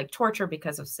that as like torture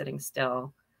because of sitting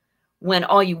still, when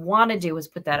all you want to do is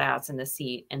put that ass in the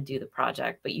seat and do the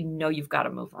project, but you know you've got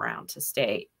to move around to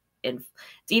stay in,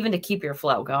 even to keep your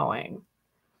flow going.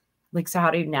 Like, so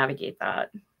how do you navigate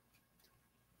that?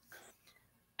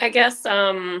 I guess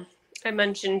I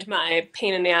mentioned my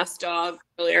pain in the ass dog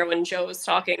earlier when Joe was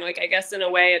talking. Like, I guess in a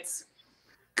way it's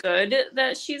good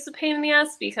that she's a pain in the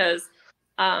ass because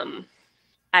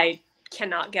I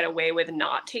cannot get away with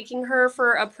not taking her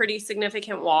for a pretty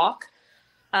significant walk.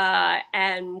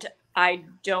 And I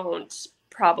don't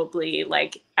probably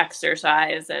like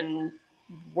exercise and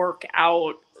work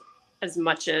out as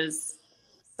much as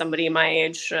somebody my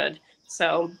age should.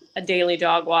 So a daily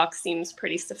dog walk seems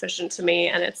pretty sufficient to me.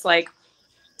 And it's like,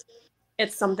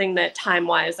 it's something that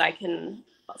time-wise I can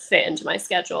fit into my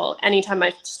schedule. Anytime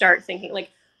I start thinking, like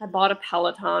I bought a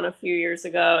Peloton a few years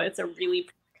ago. It's a really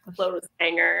clothes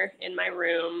hanger in my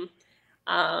room.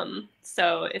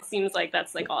 So it seems like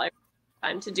that's like all I have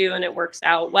time to do, and it works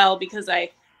out well because I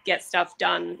get stuff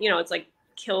done. You know, it's like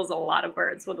kills a lot of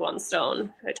birds with one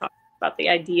stone. I talked about the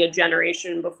idea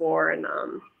generation before, and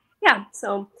yeah,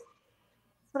 so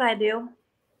that's what I do.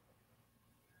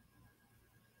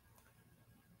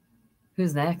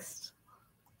 Who's next?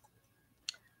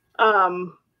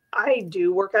 I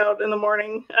do work out in the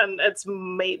morning, and it's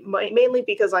mainly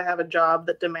because I have a job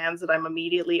that demands that I'm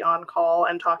immediately on call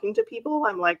and talking to people.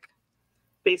 I'm like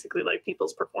basically like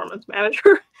people's performance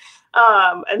manager.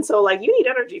 And so like you need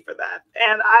energy for that.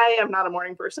 And I am not a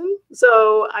morning person.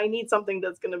 So I need something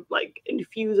that's going to like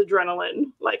infuse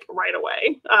adrenaline like right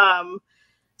away.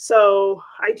 So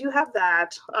I do have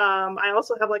that. I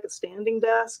also have like a standing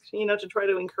desk, you know, to try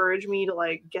to encourage me to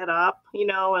like get up, you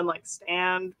know, and like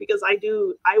stand, because I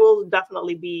will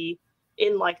definitely be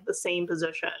in like the same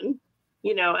position,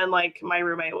 you know, and like my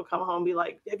roommate will come home and be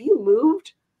like, have you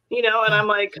moved? You know, and I'm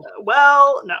like,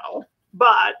 well, no,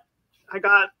 but I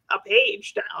got a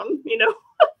page down, you know.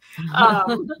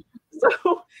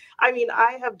 So, I mean,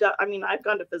 I've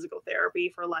gone to physical therapy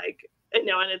for like, you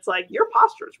know, and it's like, your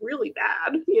posture is really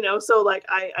bad, you know? So like,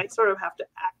 I sort of have to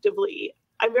actively,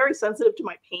 I'm very sensitive to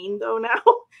my pain though now.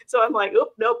 So I'm like, oh,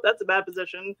 nope, that's a bad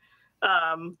position.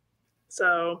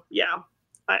 So yeah,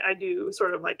 I do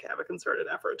sort of like have a concerted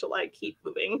effort to like keep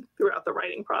moving throughout the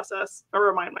writing process, or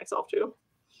remind myself to.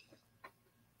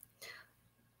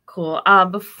 Cool.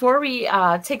 Before we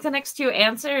take the next two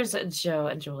answers, Joe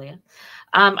and Julia,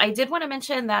 I did want to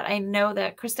mention that I know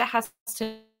that Christa has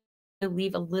to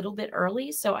leave a little bit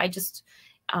early. So I just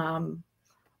want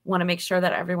to make sure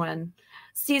that everyone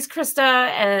sees Christa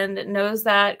and knows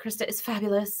that Christa is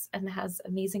fabulous and has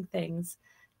amazing things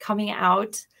coming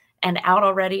out and out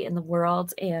already in the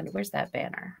world. And where's that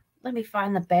banner? Let me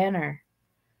find the banner.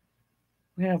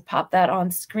 We're going to pop that on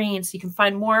screen so you can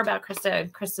find more about Christa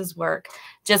and Christa's work.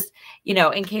 Just, you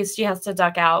know, in case she has to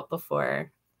duck out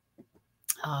before,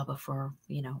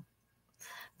 you know,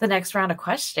 the next round of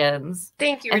questions.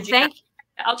 Thank you, Regina.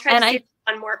 I'll try to see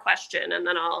one more question, and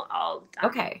then I'll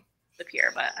okay.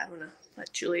 disappear, but I want to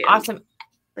let Julia. Awesome.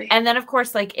 And then, of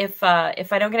course, like if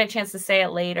I don't get a chance to say it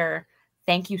later,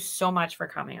 thank you so much for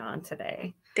coming on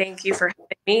today. Thank you for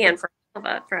having me, and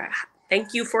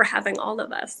thank you for having all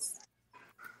of us.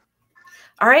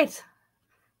 All right,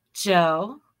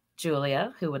 Joe,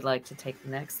 Julia, who would like to take the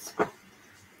next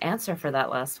answer for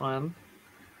that last one?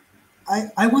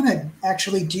 I want to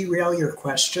actually derail your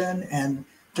question and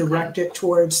direct it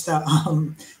towards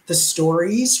the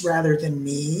stories rather than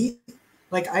me.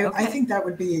 Like I think that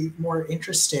would be more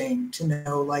interesting to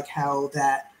know, like how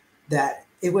that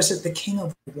it was the King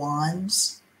of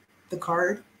Wands, the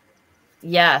card.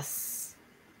 Yes.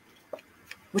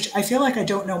 which I feel like I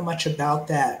don't know much about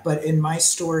that, but in my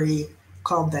story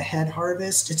called The Head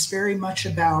Harvest, it's very much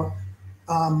about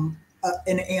an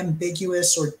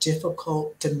ambiguous or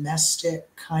difficult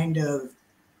domestic kind of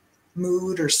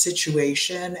mood or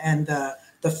situation, and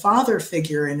the father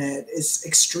figure in it is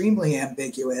extremely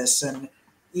ambiguous. And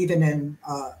even in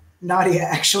Nadia,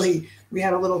 actually, we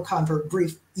had a little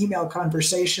brief email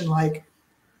conversation, like,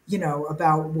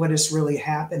 about what is really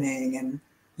happening, and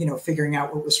figuring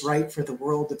out what was right for the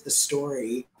world of the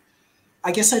story.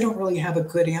 I guess I don't really have a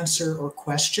good answer or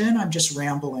question. I'm just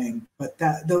rambling, but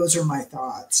those are my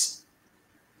thoughts.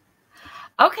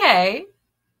 Okay.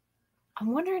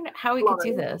 I'm wondering how we could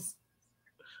do this.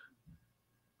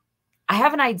 I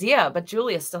have an idea, but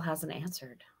Julia still hasn't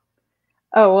answered.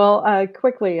 Oh, well,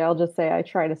 quickly, I'll just say I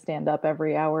try to stand up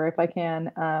every hour if I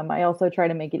can. I also try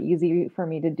to make it easy for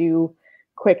me to do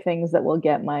quick things that will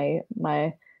get my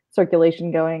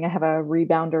circulation going. I have a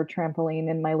rebounder trampoline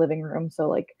in my living room, so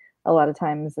like a lot of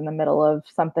times in the middle of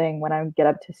something, when I get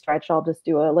up to stretch, I'll just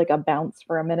do a bounce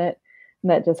for a minute,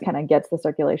 and that just kind of gets the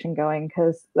circulation going,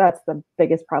 because that's the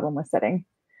biggest problem with sitting.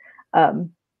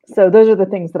 So those are the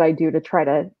things that I do to try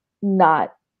to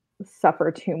not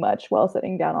suffer too much while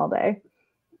sitting down all day.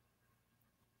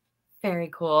 Very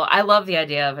cool. I love the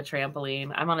idea of a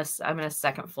trampoline. I'm in a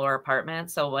second floor apartment,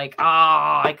 so like,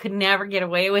 I could never get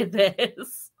away with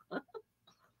this.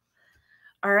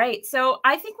 All right, so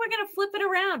I think we're gonna flip it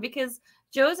around, because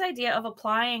Joe's idea of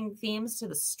applying themes to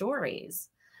the stories.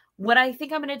 What I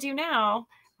think I'm gonna do now,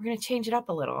 we're gonna change it up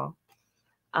a little.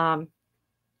 And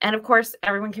of course,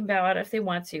 everyone can bow out if they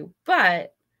want to,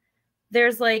 but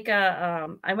there's like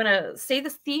I'm gonna say the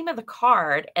theme of the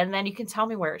card, and then you can tell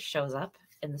me where it shows up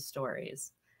in the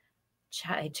stories.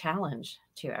 A challenge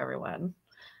to everyone.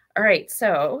 All right,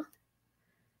 so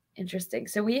interesting.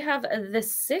 So we have the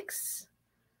 6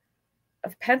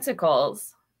 of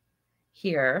Pentacles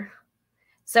here.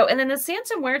 So, and then the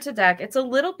Santa Muerta deck, it's a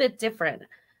little bit different.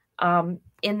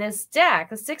 In this deck,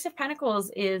 the 6 of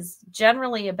Pentacles is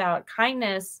generally about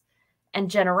kindness and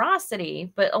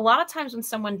generosity, but a lot of times when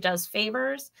someone does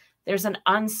favors, there's an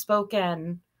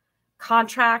unspoken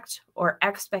contract or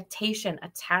expectation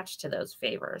attached to those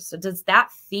favors. So does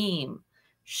that theme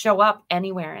show up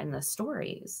anywhere in the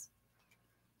stories?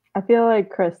 I feel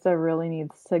like Christa really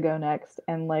needs to go next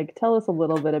and like tell us a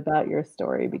little bit about your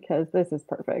story, because this is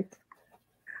perfect.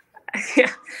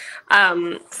 Yeah.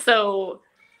 So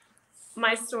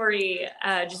my story,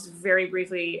 just very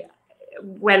briefly,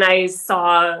 when I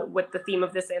saw what the theme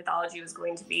of this anthology was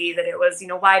going to be, that it was,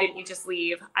 why didn't you just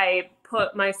leave? I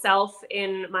put myself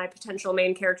in my potential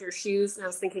main character's shoes, and I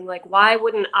was thinking, like, why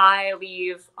wouldn't I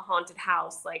leave a haunted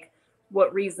house? Like,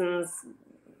 what reasons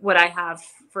would I have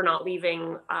for not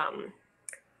leaving?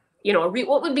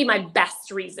 What would be my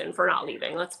best reason for not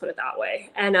leaving? Let's put it that way.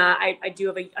 And I do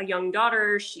have a young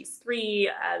daughter. She's 3.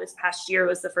 This past year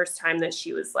was the first time that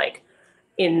she was like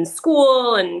in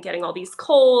school and getting all these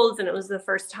colds. And it was the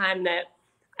first time that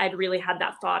I'd really had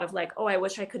that thought of like, oh, I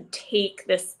wish I could take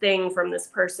this thing from this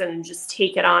person and just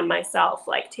take it on myself,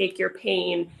 like take your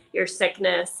pain, your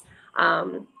sickness.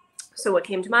 So what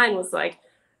came to mind was like,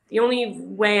 the only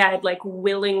way I'd like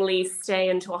willingly stay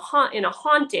in a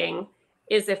haunting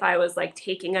is if I was like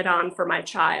taking it on for my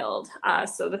child.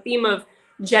 So the theme of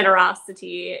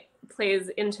generosity plays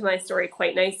into my story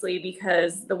quite nicely,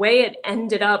 because the way it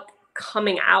ended up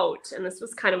coming out, and this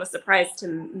was kind of a surprise to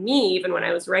me even when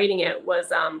I was writing it,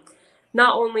 was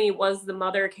not only was the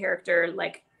mother character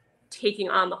like taking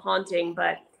on the haunting,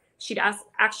 but she'd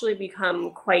actually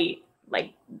become quite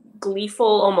like gleeful,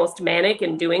 almost manic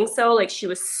in doing so. Like she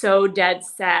was so dead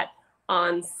set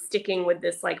on sticking with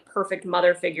this like perfect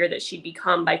mother figure that she'd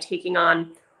become by taking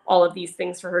on all of these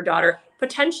things for her daughter,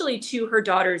 potentially to her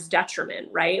daughter's detriment,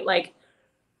 right? Like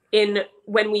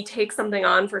when we take something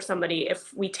on for somebody,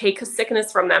 if we take a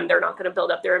sickness from them, they're not going to build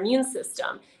up their immune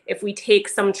system. If we take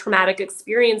some traumatic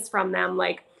experience from them,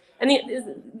 like, and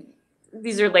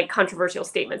these are like controversial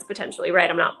statements potentially, right?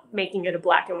 I'm not making it a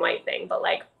black and white thing, but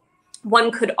like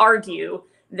one could argue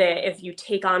that if you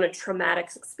take on a traumatic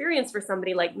experience for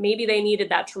somebody, like maybe they needed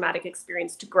that traumatic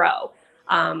experience to grow.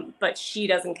 But she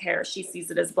doesn't care. She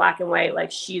sees it as black and white.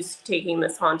 Like she's taking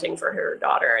this haunting for her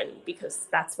daughter, and because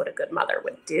that's what a good mother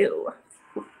would do.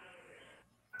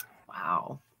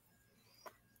 Wow.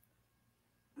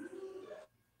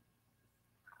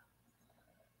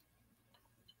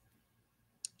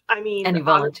 I mean, Any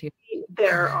volunteer?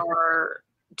 There are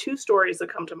 2 stories that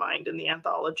come to mind in the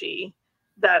anthology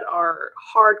that are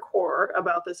hardcore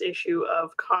about this issue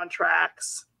of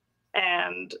contracts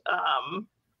and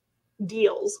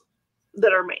deals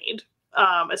that are made,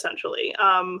 essentially.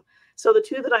 So the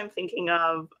two that I'm thinking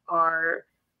of are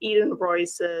Eden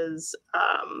Royce's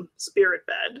Spirit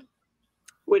Bed,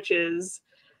 which is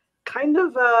kind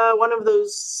of one of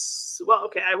those, well,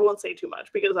 okay, I won't say too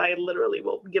much because I literally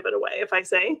will give it away if I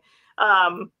say.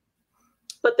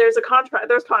 But there's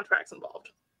contracts involved.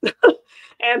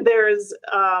 And there's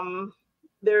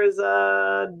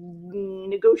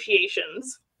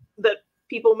negotiations that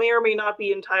people may or may not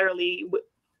be entirely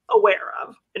aware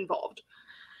of involved.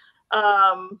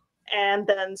 And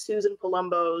then Susan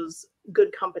Palumbo's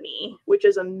Good Company, which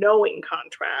is a knowing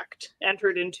contract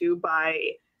entered into by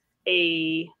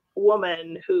a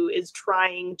woman who is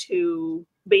trying to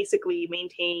basically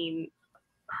maintain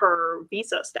her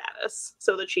visa status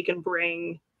so that she can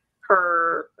bring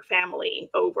her family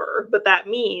over. But that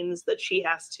means that she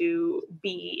has to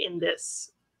be in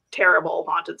this terrible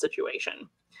haunted situation.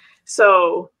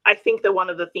 So I think that one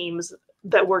of the themes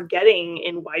that we're getting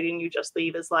in Why Didn't You Just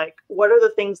Leave is like, what are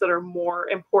the things that are more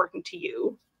important to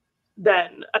you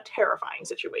than a terrifying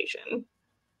situation?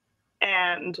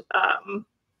 And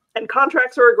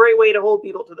contracts are a great way to hold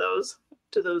people to those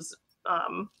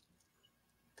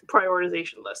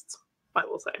prioritization lists, I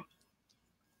will say.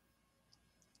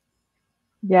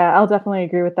 Yeah, I'll definitely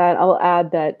agree with that. I'll add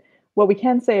that what we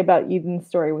can say about Eden's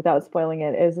story without spoiling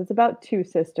it is it's about two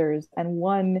sisters, and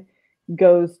one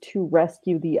goes to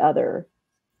rescue the other.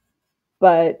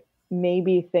 But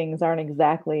maybe things aren't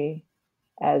exactly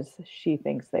as she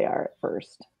thinks they are at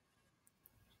first.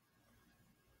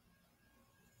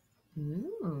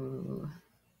 Ooh.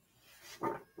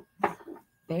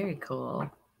 Very cool.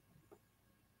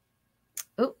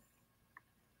 Oh.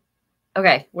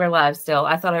 Okay, we're live still.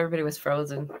 I thought everybody was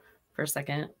frozen for a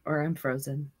second, or I'm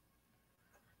frozen.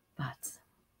 But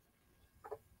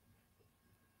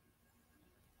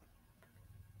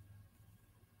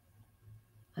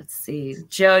let's see.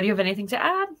 Joe, do you have anything to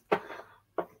add?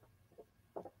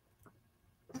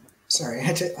 Sorry, I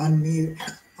had to unmute.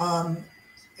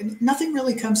 Nothing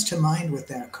really comes to mind with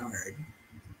that card.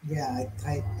 Yeah,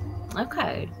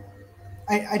 Okay.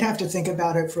 I'd have to think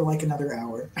about it for like another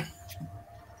hour.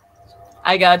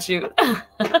 I got you.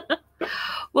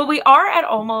 Well, we are at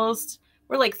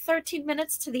we're like 13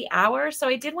 minutes to the hour. So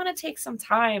I did want to take some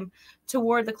time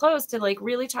toward the close to like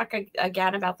really talk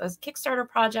again about this Kickstarter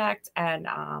project and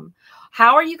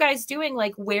how are you guys doing?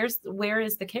 Like, where is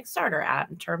the Kickstarter at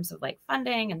in terms of like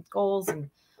funding and goals and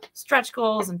stretch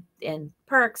goals and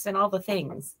perks and all the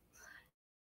things?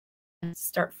 Let's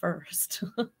start first.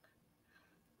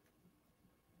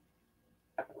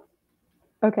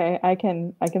 Okay, I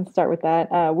can start with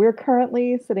that. We're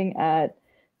currently sitting at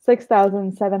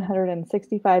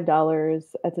 $6,765.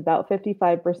 It's about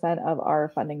 55% of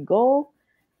our funding goal.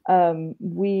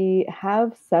 We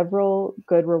have several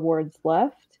good rewards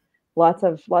left. Lots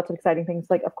of exciting things.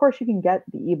 Like, of course, you can get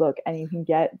the ebook and you can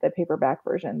get the paperback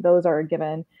version. Those are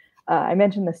given. I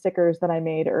mentioned the stickers that I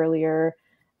made earlier.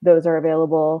 Those are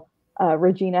available.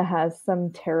 Regina has some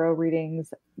tarot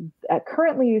readings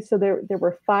currently. So there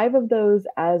were 5 of those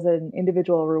as an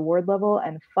individual reward level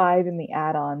and 5 in the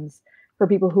add-ons for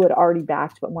people who had already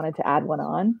backed but wanted to add one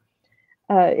on.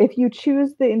 If you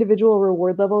choose the individual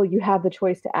reward level, you have the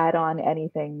choice to add on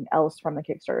anything else from the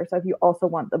Kickstarter. So if you also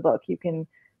want the book, you can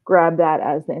grab that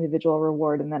as the individual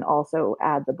reward and then also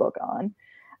add the book on.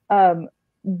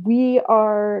 We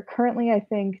are currently, I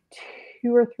think,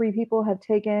 2 or 3 people have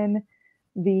taken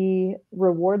the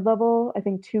reward level. I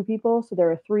think 2 people. So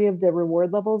there are 3 of the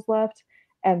reward levels left,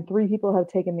 and 3 people have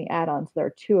taken the add-on. So there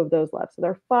are 2 of those left. So there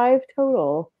are 5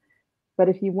 total. But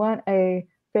if you want a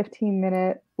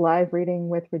 15-minute live reading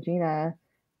with Regina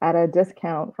at a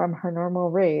discount from her normal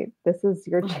rate, this is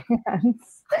your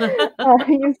chance.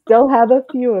 You still have a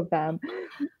few of them.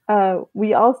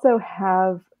 We also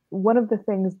have one of the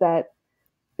things that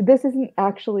this isn't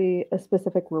actually a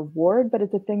specific reward, but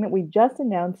it's a thing that we just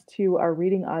announced to our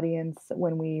reading audience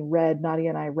when Nadia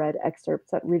and I read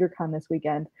excerpts at ReaderCon this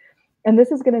weekend. And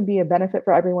this is going to be a benefit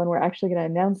for everyone. We're actually going to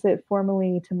announce it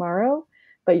formally tomorrow,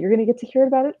 but you're going to get to hear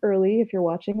about it early if you're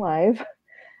watching live.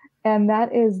 And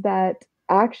that is that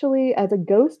actually, as a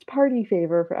ghost party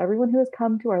favor for everyone who has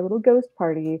come to our little ghost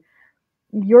party,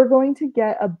 you're going to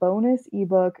get a bonus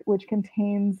ebook which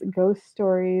contains ghost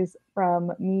stories from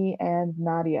me and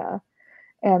Nadia.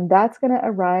 And that's going to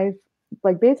arrive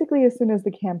like basically as soon as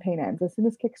the campaign ends. As soon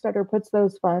as Kickstarter puts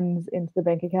those funds into the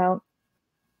bank account,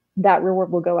 that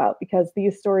reward will go out because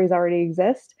these stories already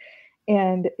exist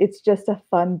and it's just a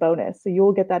fun bonus. So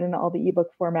you'll get that in all the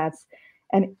ebook formats,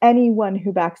 and anyone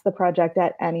who backs the project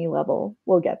at any level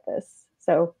will get this.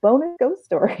 So bonus ghost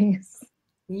stories.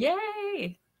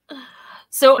 Yay!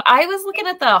 So I was looking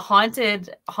at the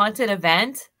haunted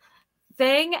event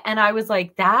thing, and I was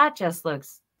like, that just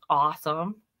looks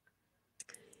awesome.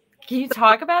 Can you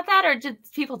talk about that, or did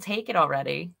people take it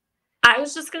already? I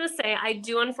was just gonna say, I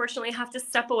do unfortunately have to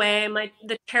step away.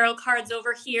 The tarot cards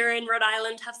over here in Rhode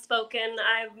Island have spoken.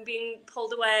 I'm being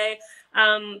pulled away.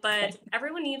 But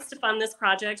everyone needs to fund this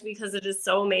project because it is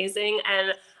so amazing,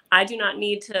 and I do not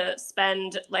need to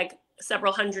spend like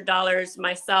several $100s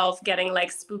myself getting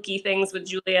like spooky things with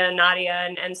Julia and Nadia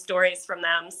and stories from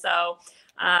them. So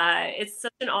it's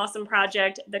such an awesome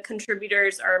project. The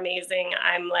contributors are amazing.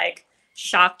 I'm like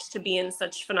shocked to be in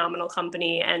such phenomenal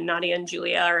company, and Nadia and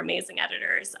Julia are amazing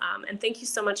editors. And thank you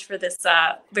so much for this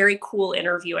very cool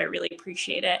interview. I really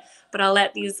appreciate it. But I'll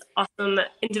let these awesome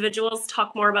individuals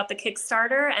talk more about the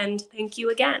Kickstarter, and thank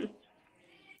you again.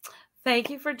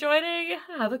 Thank you for joining.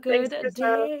 Have a good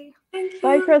day.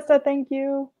 Bye, Christa. Thank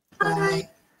you. Bye.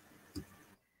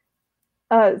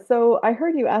 So I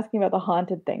heard you asking about the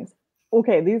haunted things.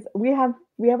 Okay, we have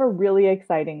a really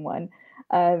exciting one.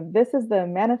 This is the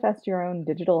Manifest Your Own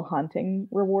Digital Haunting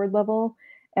reward level,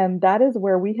 and that is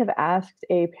where we have asked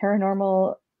a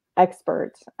paranormal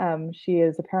expert. She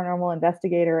is a paranormal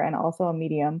investigator and also a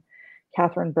medium,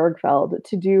 Catherine Bergfeld,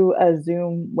 to do a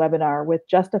Zoom webinar with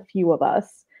just a few of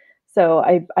us. So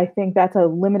I think that's a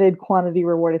limited quantity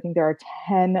reward. I think there are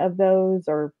 10 of those,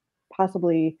 or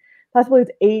possibly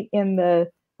it's 8 in the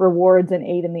rewards and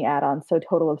 8 in the add-ons. So a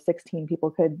total of 16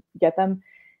 people could get them.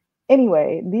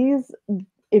 Anyway,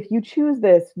 if you choose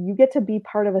this, you get to be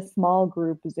part of a small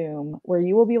group Zoom where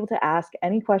you will be able to ask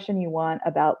any question you want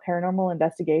about paranormal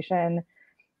investigation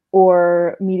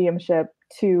or mediumship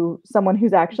to someone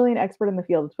who's actually an expert in the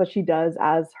field. It's what she does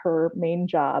as her main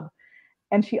job.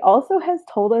 And she also has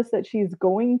told us that she's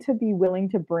going to be willing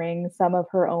to bring some of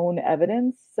her own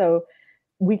evidence. So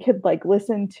we could like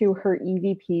listen to her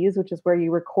EVPs, which is where you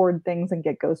record things and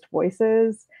get ghost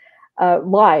voices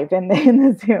live in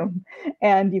the Zoom.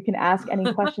 And you can ask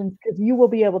any questions because you will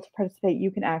be able to participate. You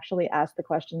can actually ask the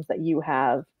questions that you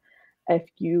have. If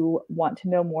you want to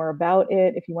know more about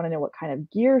it, if you want to know what kind of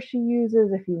gear she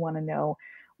uses, if you want to know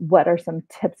what are some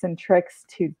tips and tricks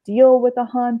to deal with a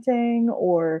haunting,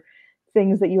 or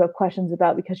things that you have questions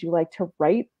about because you like to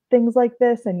write things like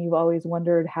this and you've always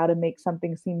wondered how to make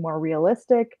something seem more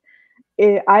realistic,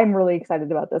 I'm really excited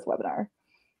about this webinar.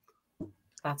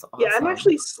 That's awesome. Yeah, I'm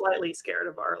actually slightly scared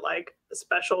of our like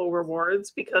special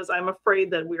rewards because I'm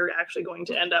afraid that we're actually going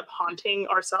to end up haunting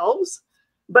ourselves.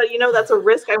 But you know, that's a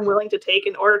risk I'm willing to take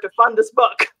in order to fund this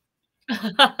book.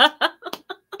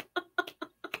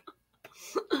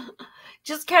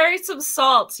 Just carry some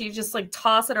salt. So you just like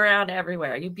toss it around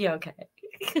everywhere. You'd be okay.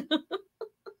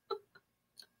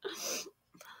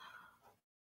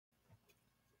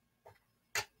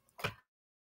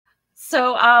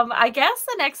 So I guess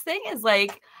the next thing is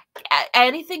like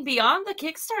anything beyond the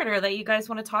Kickstarter that you guys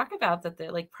want to talk about, that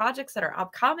the like projects that are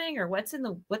upcoming or what's in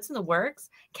the works.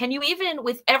 Can you even,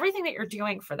 with everything that you're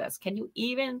doing for this, can you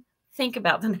even think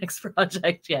about the next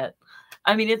project yet?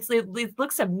 I mean, it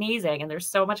looks amazing and there's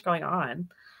so much going on.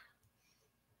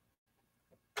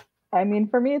 I mean,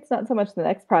 for me, it's not so much the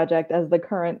next project as the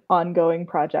current ongoing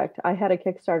project. I had a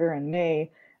Kickstarter in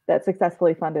May that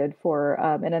successfully funded for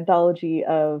an anthology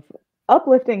of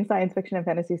uplifting science fiction and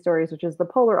fantasy stories, which is the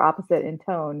polar opposite in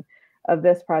tone of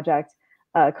this project,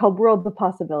 called Worlds of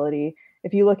Possibility.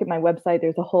 If you look at my website,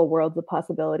 there's a whole Worlds of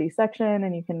Possibility section,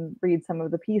 and you can read some of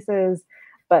the pieces.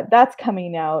 But that's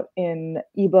coming out in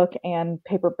ebook and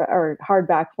paper or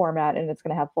hardback format, and it's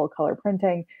going to have full color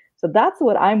printing. So that's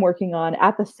what I'm working on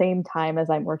at the same time as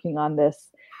I'm working on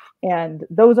this. And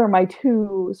those are my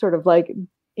two sort of like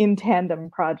in tandem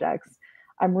projects.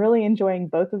 I'm really enjoying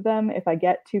both of them. If I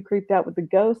get too creeped out with the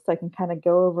ghosts, I can kind of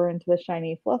go over into the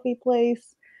shiny, fluffy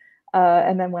place.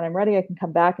 And then when I'm ready, I can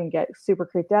come back and get super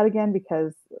creeped out again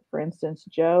because, for instance,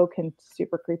 Joe can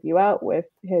super creep you out with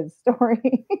his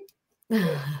story.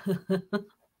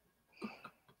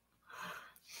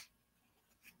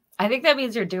 I think that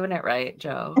means you're doing it right,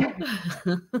 Joe.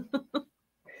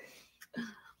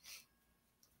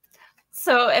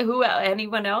 So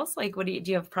anyone else? Like, what do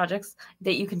you have projects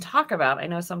that you can talk about? I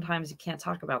know sometimes you can't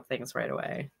talk about things right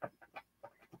away.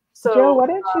 So Joe, why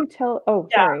don't you tell,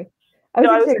 sorry. I was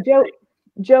going to say,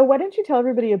 Joe, why don't you tell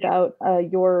everybody about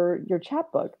your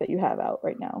chapbook that you have out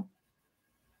right now?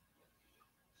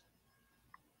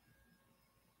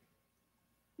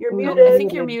 You're muted. I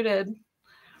think you're muted.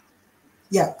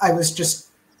 Yeah, I was just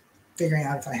figuring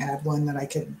out if I had one that I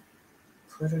could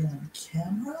put it on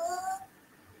camera.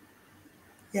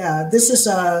 Yeah, this is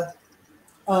a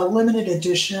limited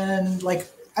edition. Like,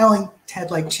 I only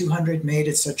had like 200 made.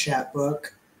 It's a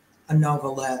chapbook, a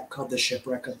novelette called The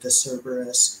Shipwreck of the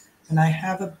Cerberus. and I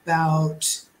have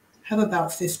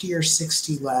about 50 or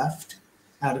 60 left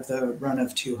out of the run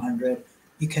of 200.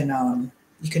 You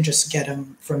can just get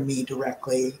them from me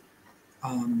directly.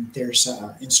 There's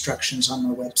instructions on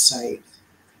the website.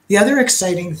 The other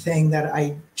exciting thing that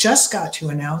I just got to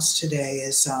announce today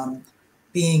is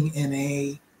being in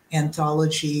a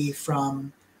anthology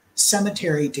from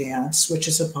Cemetery Dance, which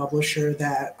is a publisher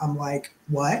that I'm like,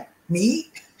 what?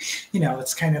 Me? You know,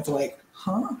 it's kind of like,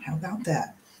 huh? How about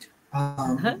that?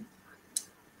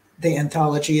 The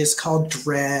anthology is called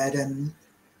Dread, and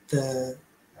the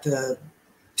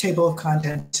table of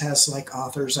contents has like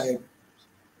authors I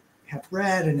have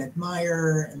read and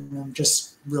admire, and I'm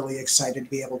just really excited to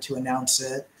be able to announce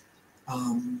it,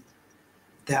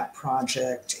 that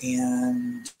project.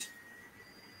 And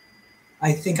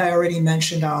I think I already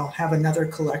mentioned I'll have another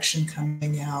collection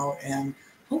coming out, and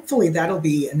hopefully that'll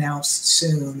be announced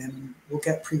soon, and we'll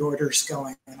get pre-orders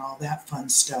going and all that fun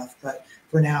stuff. But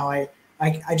for now, I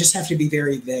just have to be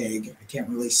very vague. I can't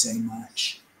really say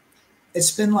much.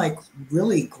 It's been like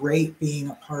really great being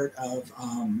a part of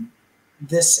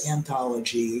this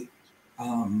anthology.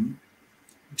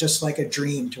 Just like a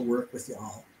dream to work with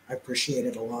y'all. I appreciate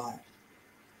it a lot.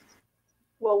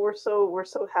 Well, we're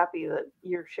so happy that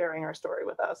you're sharing our story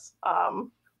with us.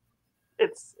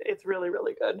 It's really,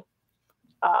 really good.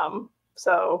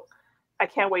 So I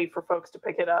can't wait for folks to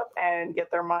pick it up and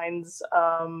get their minds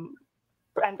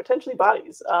and potentially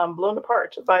bodies blown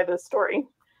apart by this story.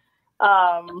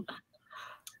 The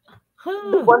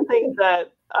one thing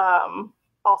that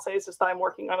I'll say is just that I'm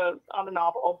working on a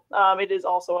novel. It is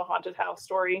also a haunted house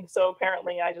story. So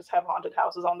apparently I just have haunted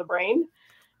houses on the brain.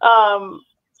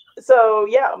 So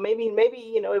yeah, maybe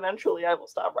eventually I will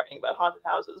stop writing about haunted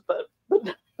houses, but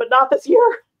not this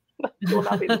year. It will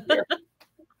not be this year.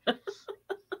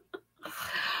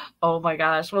 Oh my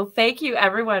gosh. Well, thank you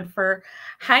everyone for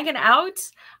hanging out.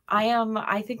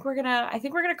 I think we're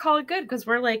gonna call it good because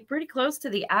we're like pretty close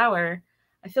to the hour.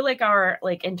 I feel like our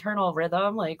like internal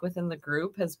rhythm like within the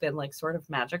group has been like sort of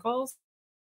magical.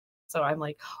 So I'm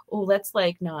like, oh, let's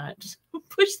like not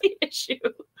push the issue.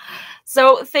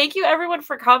 So thank you everyone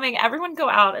for coming. Everyone go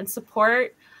out and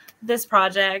support this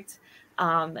project.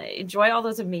 Enjoy all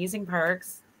those amazing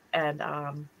perks, and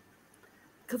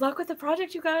good luck with the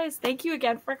project, you guys. Thank you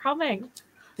again for coming.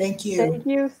 Thank you. Thank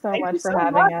you so Thank much you for so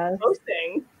having much us. for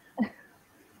hosting.